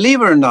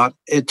 believe it or not,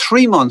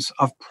 3 months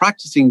of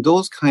practicing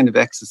those kind of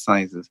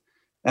exercises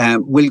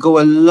will go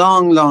a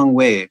long, long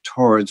way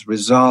towards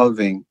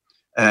resolving.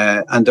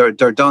 And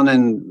they're done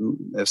in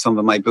some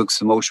of my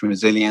books, Emotional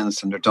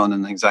Resilience, and they're done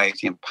in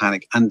Anxiety and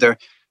Panic. And they're,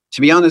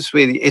 to be honest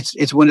with you,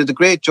 it's one of the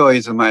great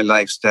joys of my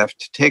life, Steph,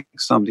 to take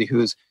somebody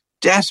who's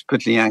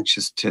desperately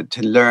anxious to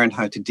learn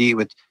how to deal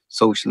with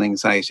social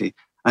anxiety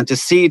and to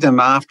see them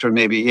after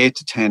maybe 8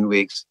 to 10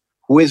 weeks,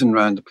 whizzing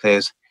around the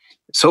place,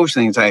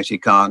 social anxiety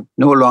gone,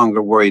 no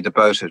longer worried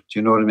about it. Do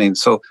you know what I mean?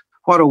 So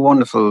what a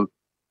wonderful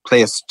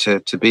place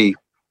to be.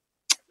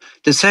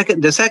 The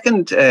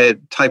second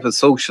type of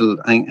social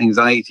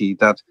anxiety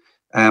that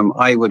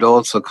I would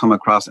also come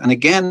across, and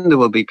again, there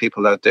will be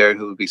people out there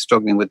who will be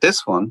struggling with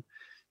this one,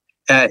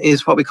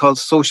 is what we call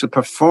social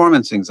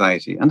performance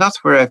anxiety. And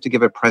that's where I have to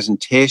give a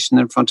presentation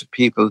in front of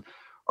people,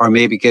 or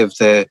maybe give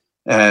the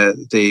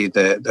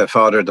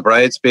father the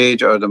bride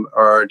speech,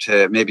 or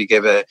to maybe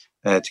give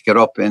to get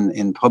up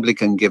in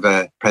public and give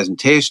a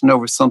presentation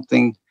over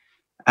something.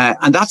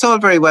 And that's all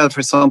very well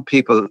for some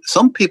people.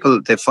 Some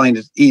people, they find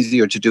it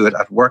easier to do it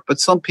at work, but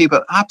some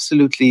people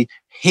absolutely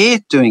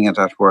hate doing it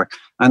at work.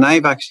 And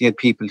I've actually had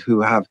people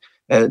who have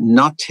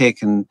not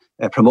taken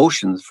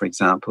promotions, for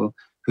example,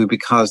 who,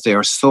 because they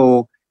are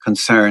so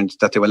concerned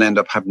that they will end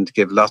up having to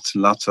give lots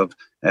and lots of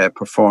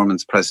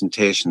performance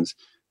presentations.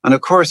 And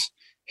of course,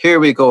 here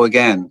we go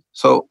again.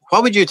 So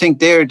what would you think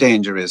their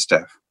danger is,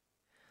 Steph?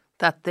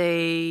 That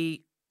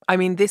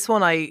this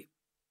one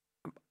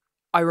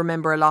I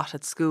remember a lot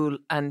at school,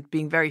 and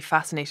being very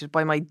fascinated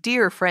by my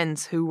dear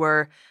friends who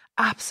were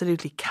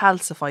absolutely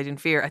calcified in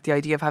fear at the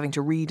idea of having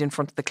to read in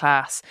front of the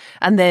class.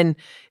 And then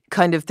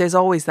kind of there's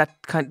always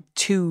that kind of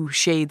two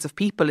shades of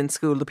people in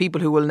school: the people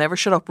who will never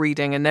shut up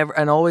reading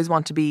and always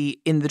want to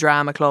be in the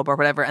drama club or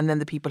whatever, and then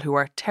the people who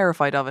are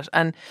terrified of it.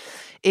 And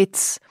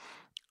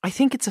I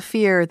think it's a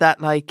fear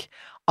that, like,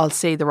 I'll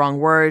say the wrong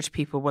word,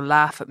 people will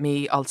laugh at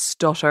me, I'll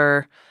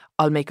stutter,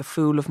 I'll make a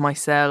fool of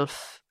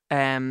myself,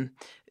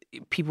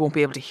 people won't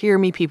be able to hear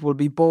me, people will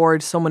be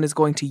bored, someone is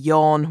going to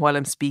yawn while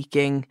I'm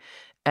speaking,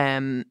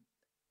 and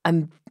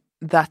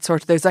that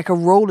sort of, there's like a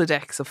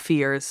Rolodex of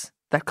fears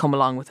that come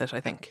along with it,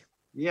 I think.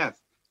 Yeah.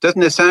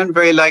 Doesn't it sound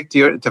very like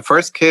the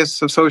first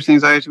case of social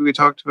anxiety we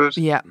talked about?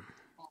 Yeah.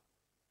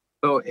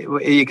 So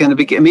you can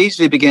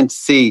immediately begin to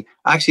see,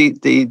 actually,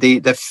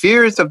 the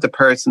fears of the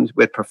person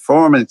with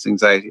performance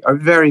anxiety are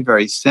very,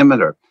 very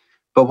similar.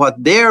 But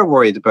what they're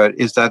worried about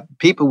is that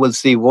people will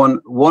see one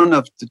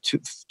of the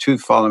two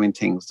following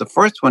things. The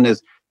first one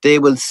is they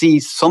will see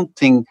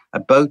something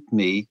about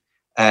me,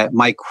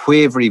 my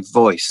quavery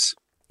voice.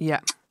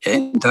 Yeah.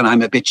 That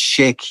I'm a bit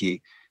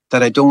shaky,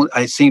 that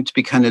I seem to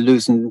be kind of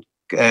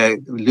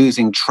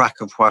losing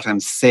track of what I'm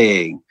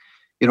saying.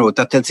 You know,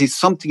 that they'll see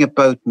something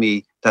about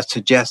me that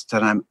suggests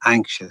that I'm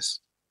anxious.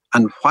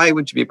 And why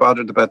would you be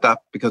bothered about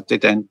that? Because they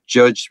then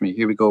judge me.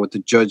 Here we go with the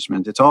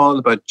judgment. It's all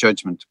about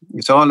judgment.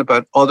 It's all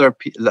about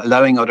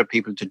allowing other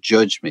people to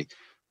judge me.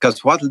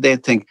 Because what will they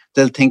think?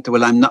 They'll think that,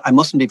 well, I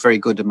mustn't be very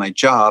good at my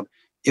job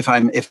if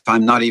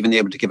I'm not even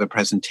able to give a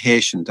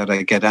presentation, that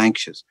I get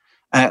anxious.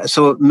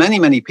 So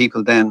many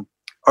people then,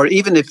 or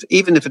even if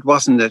it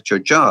wasn't at your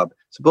job,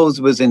 suppose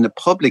it was in a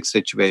public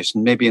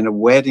situation, maybe in a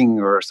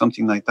wedding or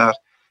something like that,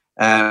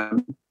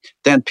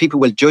 then people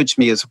will judge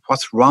me as,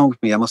 what's wrong with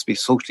me? I must be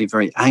socially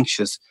very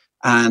anxious.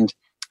 And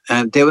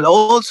they will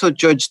also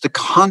judge the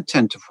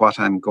content of what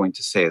I'm going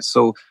to say.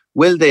 So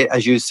will they,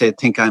 as you said,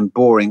 think I'm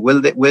boring?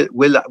 Will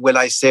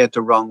I say it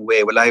the wrong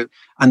way?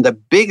 And the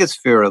biggest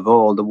fear of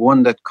all, the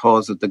one that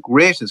causes the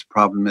greatest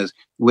problem, is,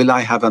 will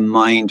I have a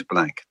mind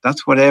blank?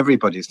 That's what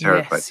everybody's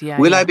terrified. Yes, yeah,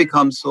 will I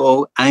become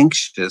so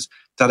anxious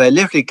that I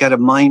literally get a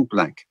mind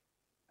blank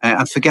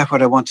and forget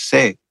what I want to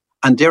say?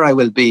 And there I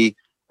will be,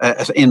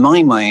 in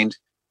my mind,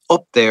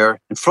 up there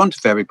in front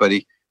of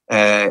everybody,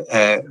 as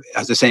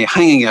I say,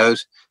 hanging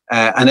out,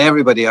 and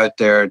everybody out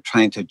there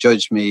trying to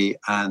judge me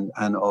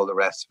and all the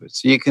rest of it.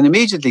 So you can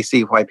immediately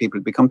see why people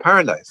become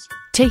paralysed.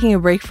 Taking a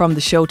break from the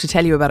show to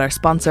tell you about our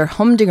sponsor,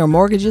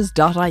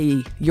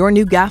 HumdingerMortgages.ie, your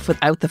new gaff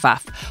without the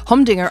faff.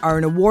 Humdinger are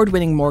an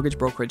award-winning mortgage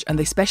brokerage, and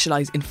they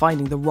specialise in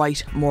finding the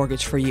right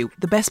mortgage for you.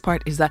 The best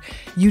part is that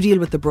you deal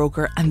with the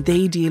broker and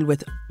they deal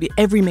with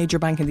every major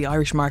bank in the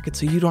Irish market,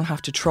 so you don't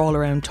have to trawl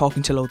around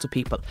talking to loads of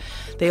people.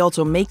 They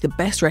also make the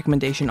best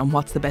recommendation on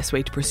what's the best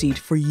way to proceed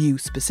for you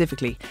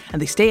specifically,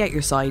 and they stay at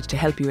your side to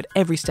help you at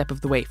every step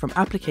of the way, from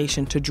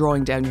application to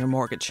drawing down your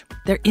mortgage.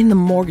 They're in the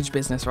mortgage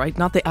business, right?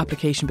 Not the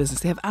application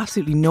business. They have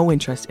absolutely no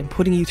interest in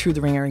putting you through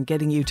the ringer and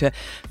getting you to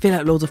fill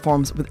out loads of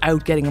forms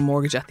without getting a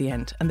mortgage at the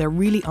end. And they're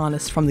really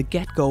honest from the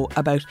get-go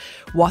about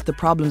what the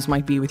problems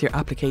might be with your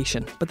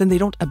application. But then they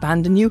don't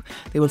abandon you.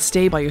 They will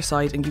stay by your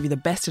side and give you the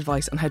best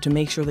advice on how to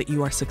make sure that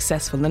you are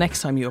successful the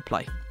next time you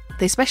apply.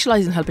 They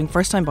specialise in helping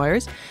first-time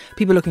buyers,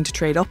 people looking to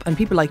trade up, and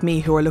people like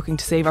me who are looking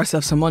to save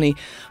ourselves some money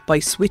by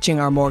switching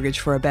our mortgage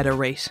for a better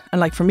rate.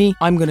 And like for me,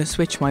 I'm going to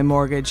switch my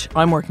mortgage.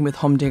 I'm working with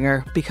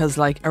Humdinger because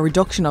like a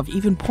reduction of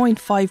even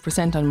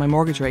 0.5% on my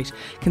mortgage rate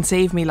can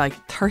save me like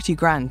 30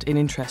 grand in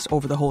interest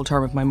over the whole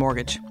term of my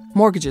mortgage.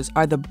 Mortgages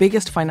are the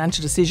biggest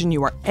financial decision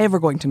you are ever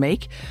going to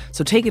make,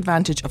 so take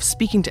advantage of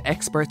speaking to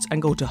experts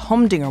and go to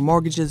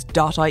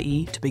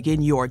HumdingerMortgages.ie to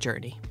begin your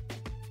journey.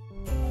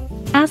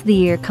 As the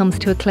year comes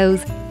to a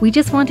close, we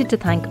just wanted to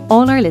thank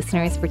all our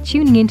listeners for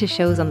tuning in to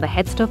shows on the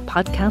Headstuff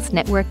Podcast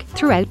Network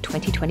throughout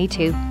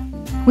 2022.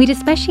 We'd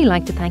especially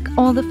like to thank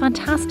all the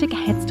fantastic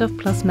Headstuff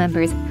Plus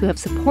members who have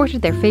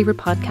supported their favourite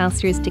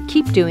podcasters to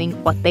keep doing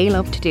what they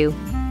love to do.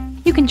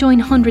 You can join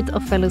hundreds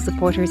of fellow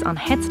supporters on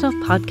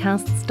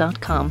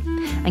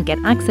headstuffpodcasts.com and get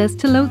access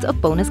to loads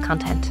of bonus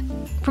content.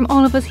 From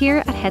all of us here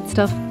at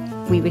Headstuff,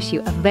 we wish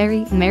you a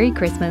very Merry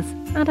Christmas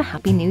and a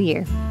Happy New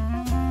Year.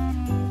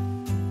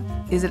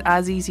 Is it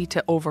as easy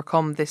to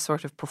overcome this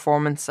sort of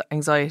performance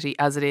anxiety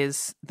as it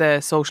is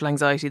the social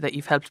anxiety that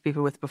you've helped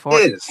people with before?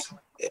 It is.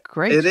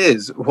 Great. It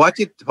is. What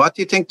do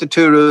you think the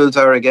 2 rules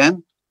are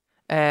again?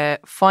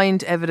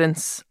 Find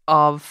evidence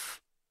of,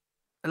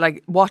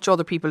 watch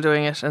other people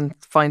doing it and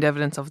find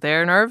evidence of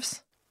their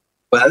nerves.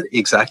 Well,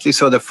 exactly.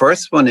 So the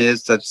first one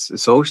is that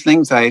social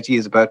anxiety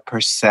is about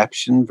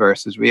perception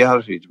versus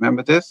reality. Do you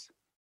remember this?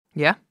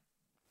 Yeah.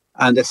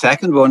 And the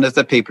second one is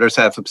that people are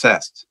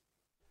self-obsessed.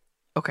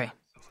 Okay.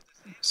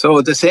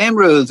 So the same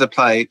rules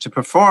apply to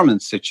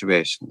performance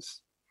situations.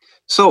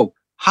 So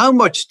how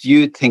much do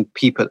you think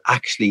people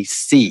actually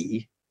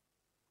see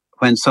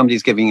when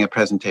somebody's giving a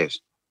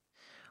presentation?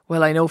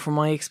 Well, I know from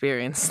my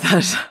experience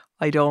that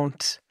I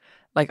don't.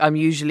 I'm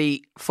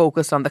usually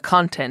focused on the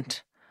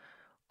content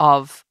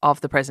of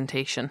the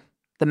presentation,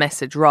 the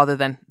message, rather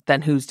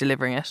than who's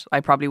delivering it. I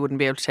probably wouldn't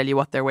be able to tell you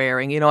what they're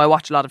wearing. I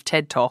watch a lot of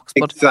TED Talks.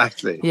 But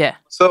exactly. Yeah.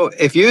 So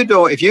if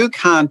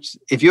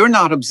you're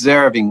not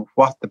observing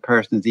what the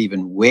person is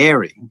even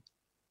wearing,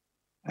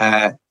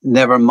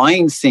 never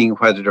mind seeing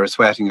whether they're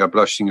sweating or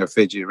blushing or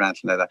fidgety or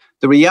anything like that.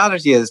 The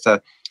reality is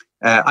that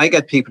I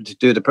get people to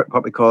do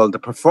what we call the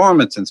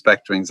performance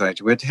inspector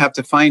anxiety, where they have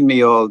to find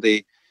me all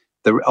the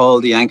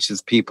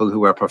anxious people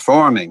who are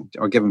performing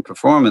or giving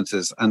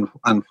performances and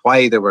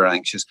why they were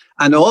anxious.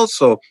 And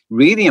also,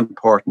 really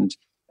important,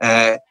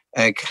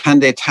 can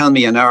they tell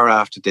me an hour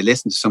after they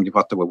listened to somebody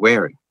what they were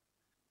wearing?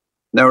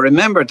 Now,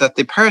 remember that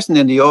the person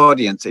in the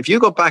audience, if you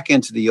go back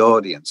into the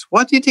audience,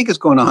 what do you think is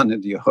going on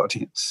in the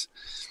audience?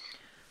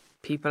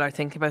 People are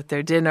thinking about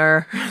their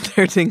dinner.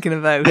 They're thinking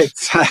about their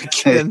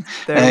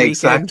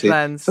weekend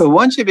plans. So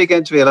once you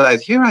begin to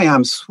realise, here I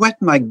am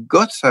sweating my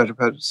guts out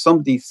about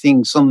somebody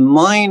thing, some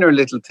minor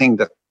little thing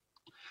that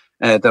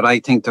I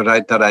think that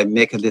I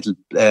make a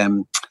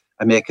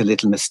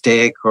little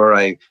mistake, or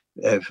I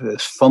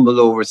fumble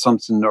over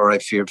something, or I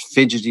feel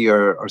fidgety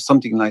or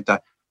something like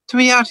that. The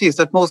reality is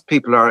that most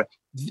people are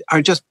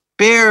just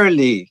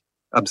barely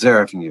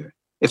observing you,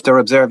 if they're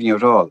observing you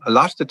at all. A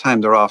lot of the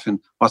time, they're often,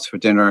 what's for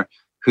dinner?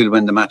 Who'll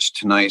win the match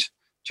tonight?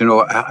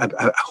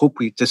 I hope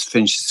we just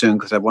finish soon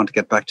because I want to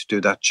get back to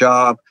do that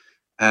job.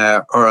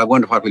 Or I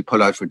wonder what we'll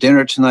pull out for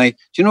dinner tonight.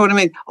 Do you know what I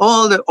mean?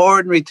 All the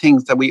ordinary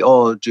things that we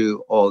all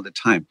do all the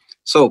time.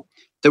 So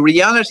the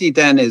reality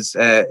then is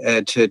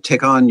to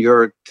take on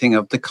your thing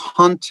of the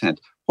content.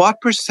 What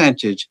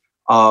percentage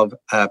of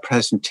a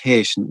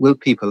presentation will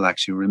people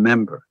actually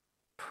remember?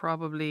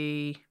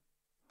 Probably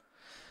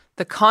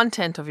the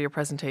content of your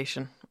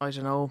presentation. I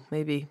don't know,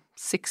 maybe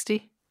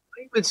 60%.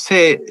 I would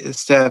say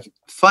it's 5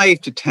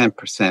 to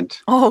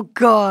 10%. Oh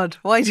God!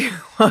 Why do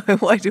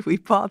we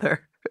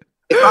bother?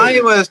 If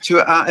I was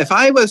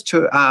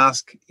to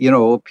ask,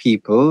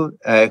 people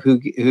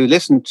who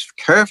listened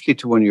carefully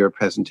to one of your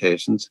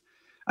presentations,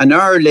 an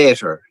hour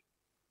later,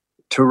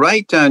 to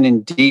write down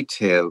in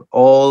detail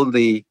all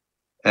the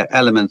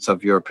elements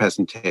of your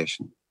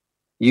presentation,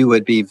 you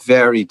would be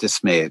very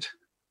dismayed.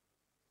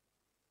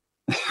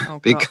 Oh,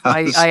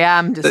 because I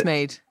am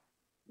dismayed.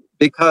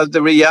 Because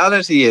the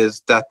reality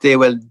is that they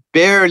will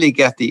barely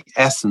get the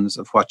essence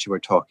of what you were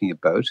talking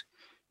about.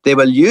 They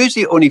will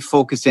usually only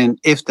focus in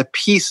if the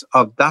piece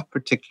of that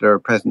particular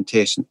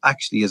presentation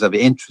actually is of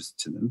interest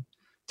to them.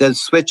 They'll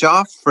switch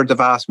off for the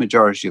vast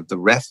majority of the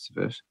rest of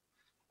it.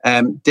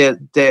 A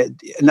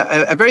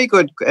very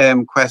good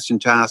question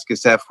to ask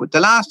yourself, the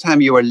last time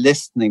you were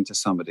listening to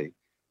somebody,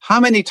 how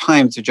many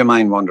times did your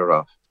mind wander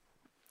off?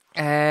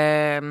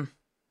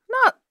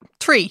 Not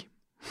 3.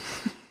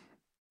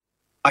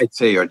 I'd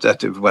say fair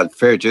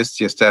just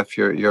to you, Steph,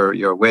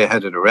 you're way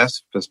ahead of the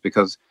rest of us,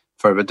 because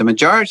for the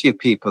majority of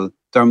people,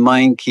 their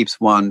mind keeps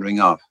wandering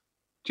off.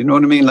 Do you know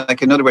what I mean?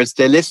 Like, in other words,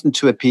 they listen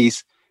to a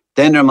piece,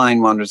 then their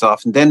mind wanders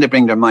off, and then they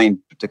bring their mind,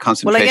 the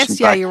concentration back. Well, I guess,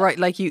 yeah, you're right.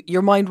 Like,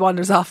 your mind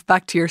wanders off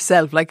back to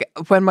yourself. Like,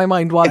 when my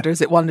mind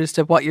wanders, it wanders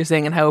to what you're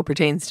saying and how it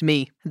pertains to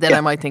me. Then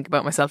I might think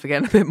about myself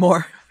again a bit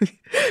more.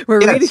 We're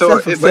really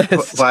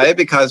self-obsessed. Why?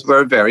 Because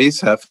we're very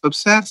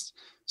self-obsessed.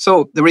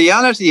 So the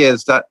reality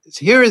is that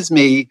here is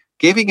me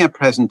giving a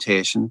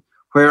presentation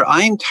where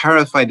I'm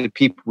terrified that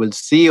people will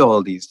see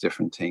all these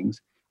different things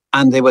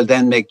and they will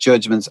then make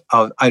judgments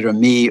of either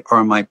me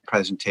or my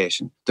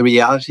presentation. The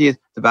reality is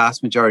the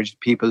vast majority of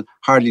people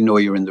hardly know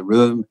you're in the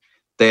room.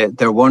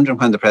 They're wondering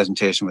when the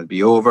presentation will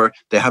be over.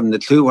 They haven't a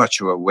clue what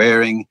you are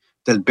wearing.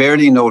 They'll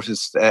barely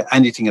notice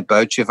anything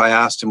about you. If I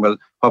asked them, well,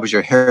 what was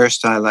your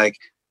hairstyle like?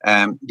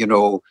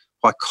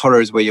 What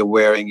colours were you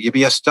wearing? You'd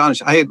be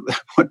astonished. I had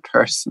one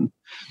person,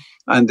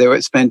 and they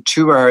would spend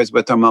 2 hours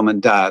with their mum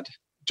and dad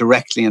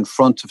directly in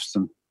front of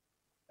them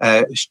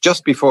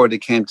just before they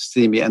came to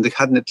see me, and they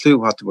hadn't a clue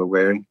what they were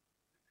wearing.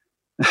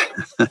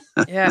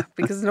 Yeah,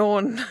 because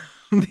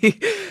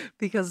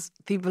because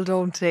people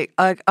don't take.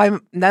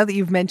 I'm now that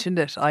you've mentioned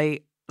it,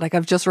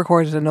 I've just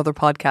recorded another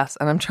podcast,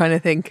 and I'm trying to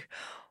think,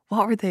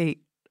 what were they?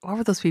 what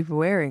were those people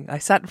wearing? I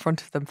sat in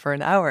front of them for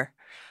an hour.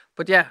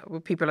 But yeah,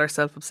 people are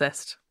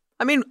self-obsessed.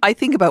 I mean, I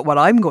think about what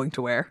I'm going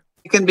to wear.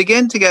 You can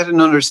begin to get an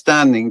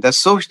understanding that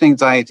social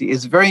anxiety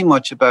is very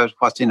much about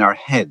what's in our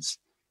heads.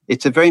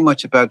 It's very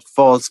much about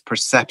false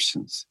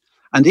perceptions.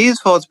 And these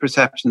false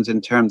perceptions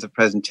in terms of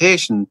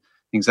presentation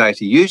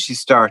anxiety usually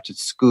start at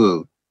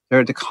school.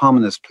 They're the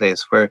commonest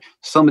place where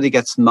somebody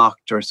gets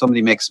mocked or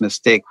somebody makes a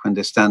mistake when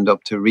they stand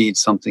up to read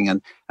something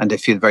and they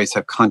feel very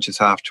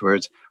self-conscious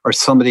afterwards. Or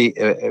somebody,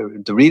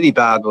 the really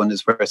bad one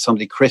is where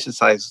somebody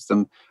criticizes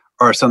them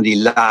or somebody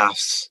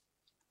laughs.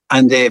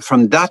 And they,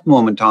 from that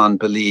moment on,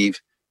 believe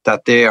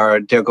that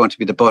they're going to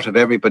be the butt of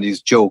everybody's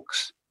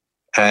jokes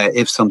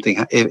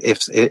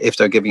if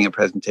they're giving a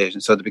presentation.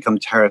 So they become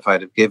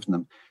terrified of giving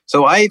them.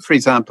 So I, for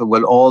example,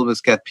 will always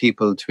get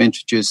people to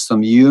introduce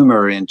some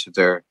humor into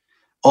their,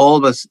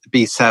 always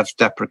be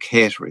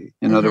self-deprecatory.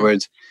 In other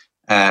words,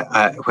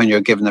 when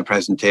you're giving a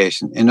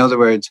presentation. In other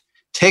words,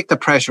 take the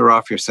pressure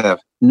off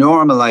yourself,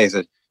 normalize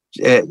it.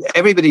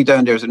 Everybody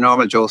down there is a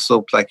normal Joe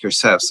Soap like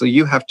yourself. So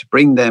you have to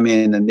bring them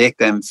in and make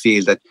them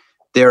feel that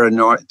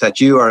that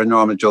you are a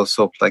normal Joe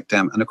Soap like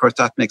them. And of course,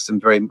 that makes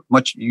them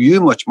much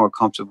more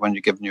comfortable when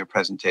you're giving your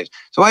presentation.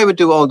 So I would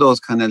do all those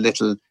kind of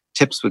little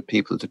tips with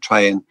people to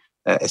try and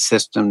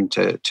assist them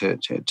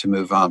to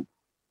move on.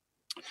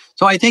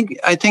 So I think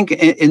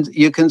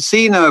you can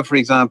see now, for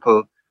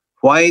example,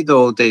 why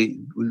though the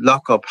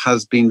lockup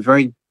has been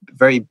very,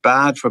 very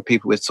bad for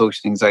people with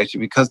social anxiety,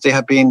 because they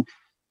have been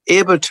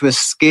able to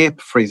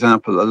escape, for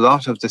example, a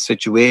lot of the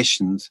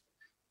situations,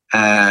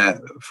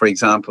 for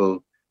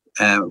example,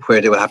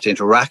 where they will have to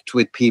interact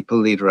with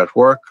people either at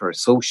work or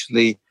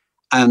socially,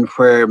 and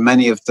where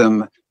many of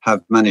them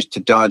have managed to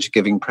dodge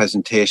giving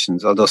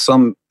presentations, although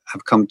some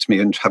have come to me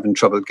and having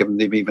trouble giving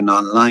them even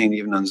online,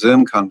 even on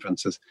Zoom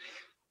conferences.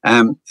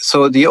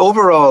 So the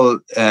overall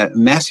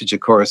message, of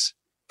course,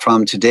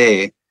 from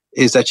today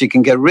is that you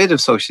can get rid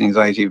of social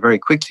anxiety very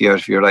quickly out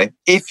of your life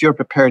if you're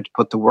prepared to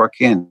put the work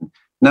in.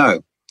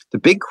 Now, the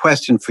big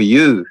question for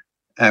you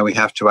we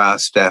have to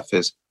ask, Steph,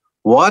 is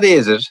what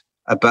is it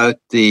about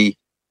the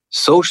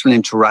social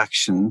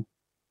interaction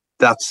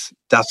that's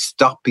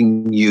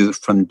stopping you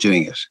from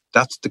doing it?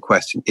 That's the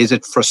question. Is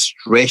it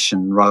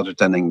frustration rather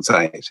than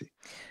anxiety?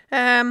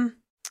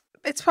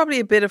 It's probably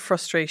a bit of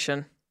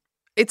frustration.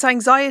 It's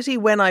anxiety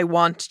when I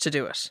want to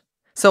do it.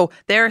 So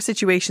there are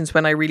situations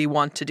when I really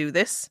want to do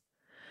this.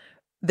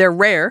 They're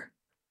rare,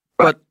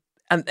 right. But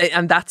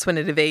and that's when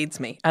it evades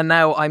me. And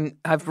now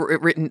I've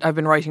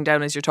been writing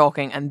down as you're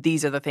talking, and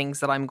these are the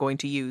things that I'm going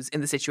to use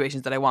in the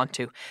situations that I want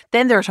to.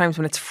 Then there are times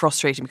when it's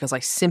frustrating because I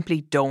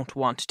simply don't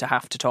want to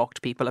have to talk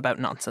to people about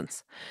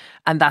nonsense.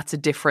 And that's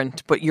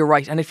but you're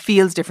right. And it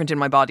feels different in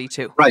my body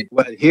too. Right.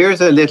 Well, here's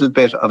a little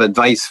bit of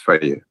advice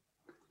for you.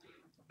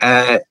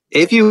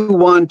 If you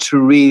want to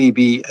really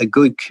be a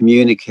good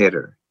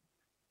communicator,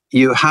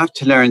 you have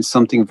to learn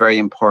something very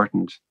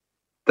important,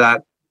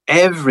 that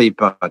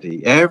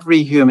everybody,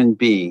 every human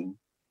being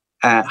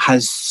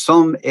has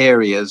some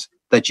areas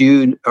that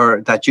you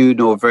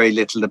know very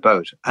little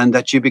about, and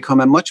that you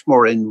become a much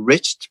more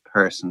enriched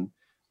person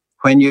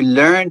when you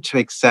learn to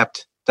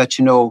accept that,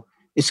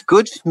 it's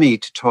good for me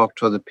to talk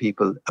to other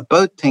people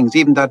about things,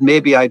 even that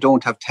maybe I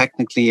don't have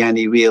technically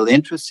any real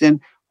interest in.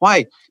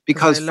 Why?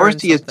 Because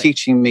firstly, it's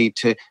teaching me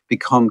to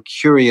become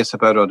curious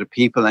about other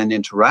people and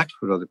interact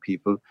with other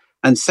people.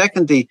 And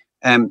secondly,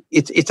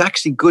 it's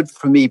actually good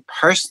for me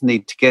personally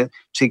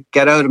to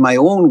get out of my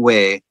own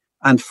way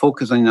and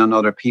focusing on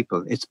other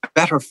people. It's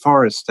better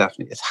for us,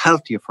 Stephanie. It's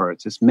healthier for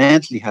us. It's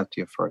mentally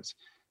healthier for us.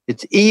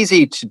 It's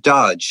easy to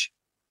dodge,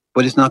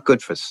 but it's not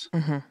good for us.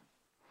 Mm-hmm.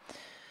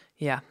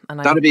 Yeah. And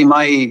that would be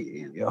my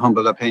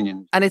humble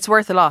opinion. And it's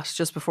worth a lot.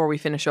 Just before we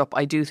finish up,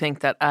 I do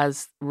think that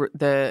as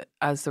the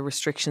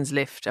restrictions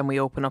lift and we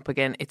open up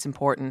again, it's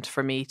important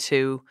for me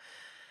to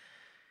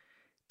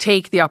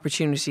take the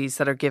opportunities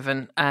that are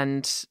given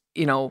and,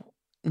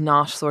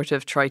 not sort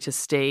of try to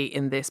stay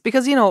in this.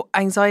 Because,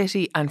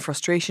 anxiety and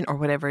frustration or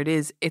whatever it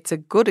is, it's a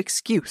good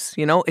excuse.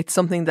 It's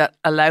something that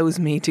allows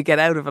me to get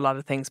out of a lot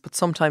of things. But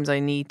sometimes I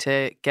need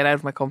to get out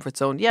of my comfort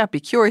zone. Yeah, be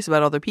curious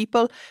about other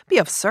people, be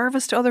of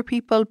service to other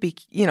people,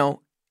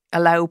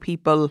 allow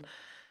people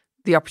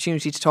the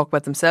opportunity to talk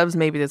about themselves.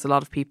 Maybe there's a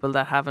lot of people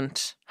that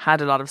haven't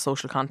had a lot of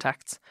social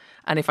contacts.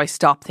 And if I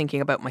stop thinking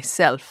about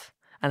myself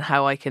and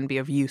how I can be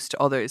of use to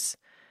others,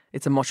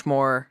 it's a much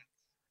more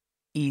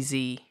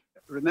easy.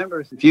 Remember,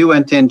 if you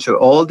went into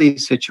all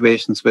these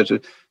situations with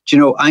it,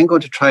 I'm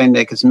going to try and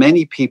make as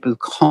many people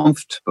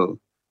comfortable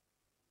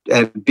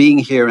being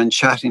here and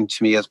chatting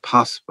to me as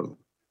possible.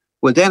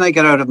 Well, then I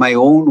get out of my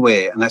own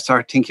way and I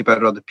start thinking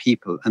about other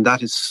people. And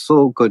that is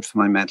so good for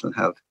my mental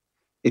health.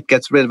 It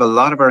gets rid of a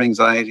lot of our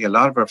anxiety, a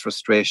lot of our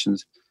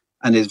frustrations,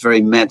 and is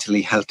very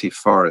mentally healthy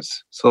for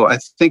us. So I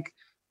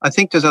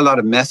think there's a lot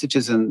of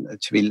messages and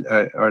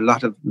or a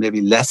lot of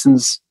maybe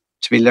lessons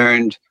to be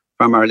learned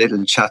from our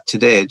little chat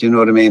today. Do you know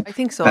what I mean? I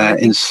think so.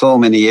 In so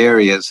many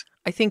areas.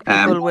 I think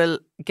people will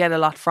get a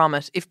lot from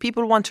it. If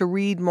people want to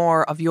read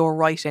more of your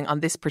writing on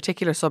this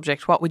particular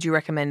subject, what would you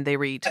recommend they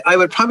read? I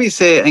would probably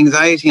say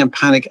Anxiety and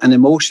Panic and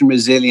Emotion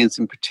Resilience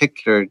in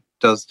particular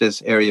does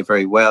this area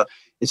very well.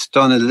 It's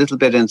done a little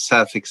bit in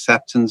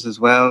self-acceptance as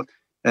well.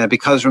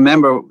 Because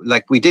remember,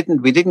 like we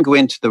didn't go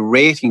into the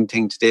rating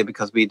thing today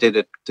because we did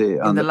it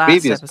on the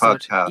previous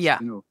episode. podcast. Yeah.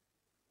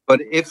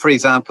 But if, for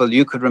example,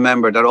 you could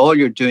remember that all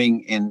you're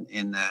doing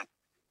in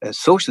a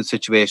social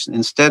situation,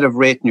 instead of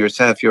rating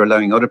yourself, you're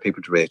allowing other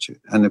people to rate you.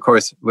 And of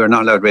course, we're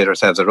not allowed to rate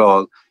ourselves at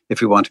all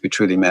if we want to be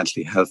truly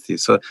mentally healthy.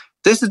 So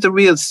this is the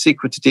real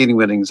secret to dealing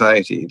with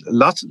anxiety.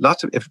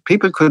 Lots of, if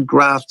people could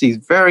grasp these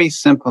very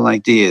simple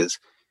ideas,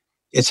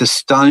 it's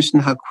astonishing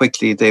how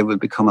quickly they will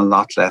become a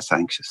lot less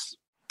anxious.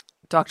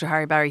 Dr.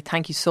 Harry Barry,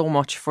 thank you so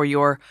much for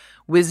your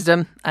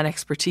wisdom and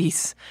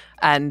expertise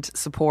and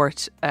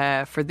support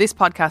for this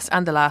podcast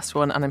and the last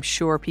one. And I'm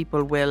sure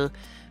people will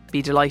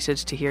be delighted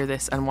to hear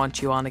this and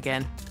want you on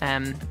again.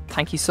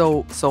 Thank you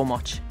so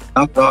much.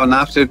 Oh, an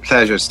absolute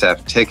pleasure,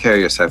 Steph. Take care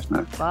of yourself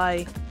now.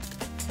 Bye.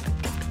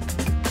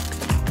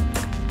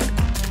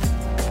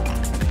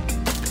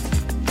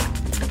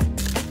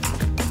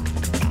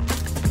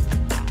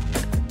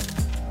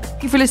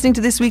 Thank you for listening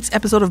to this week's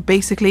episode of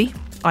Basically.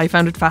 I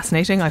found it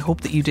fascinating. I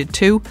hope that you did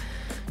too.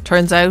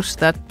 Turns out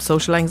that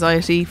social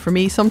anxiety for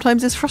me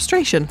sometimes is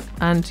frustration.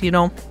 And,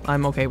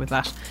 I'm okay with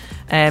that.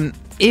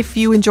 If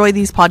you enjoy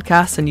these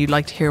podcasts and you'd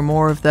like to hear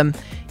more of them,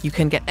 you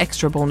can get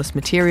extra bonus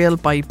material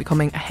by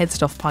becoming a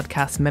Headstuff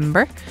Podcast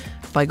member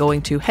by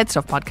going to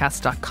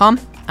headstuffpodcast.com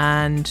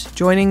and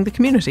joining the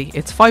community.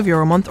 It's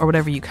 €5 a month or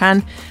whatever you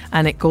can,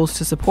 and it goes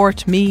to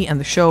support me and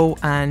the show,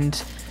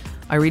 and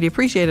I really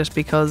appreciate it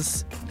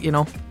because,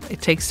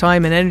 it takes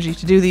time and energy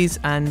to do these,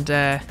 and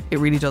it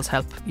really does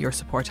help. Your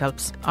support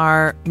helps.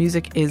 Our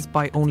music is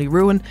by Only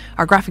Ruin.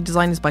 Our graphic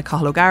design is by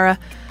Cathal O'Gara.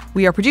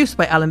 We are produced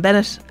by Alan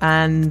Bennett,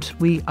 and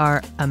we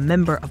are a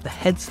member of the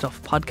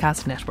Headstuff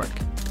Podcast Network.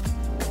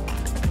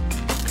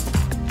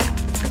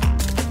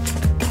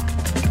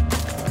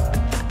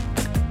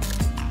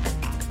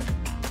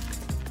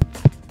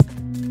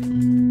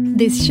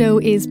 This show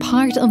is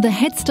part of the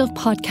Headstuff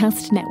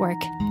Podcast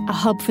Network, a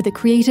hub for the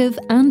creative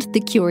and the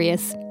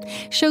curious.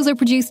 Shows are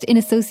produced in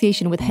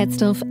association with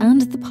Headstuff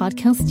and the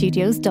Podcast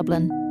Studios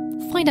Dublin.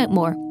 Find out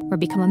more or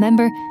become a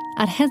member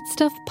at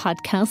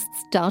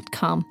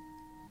headstuffpodcasts.com.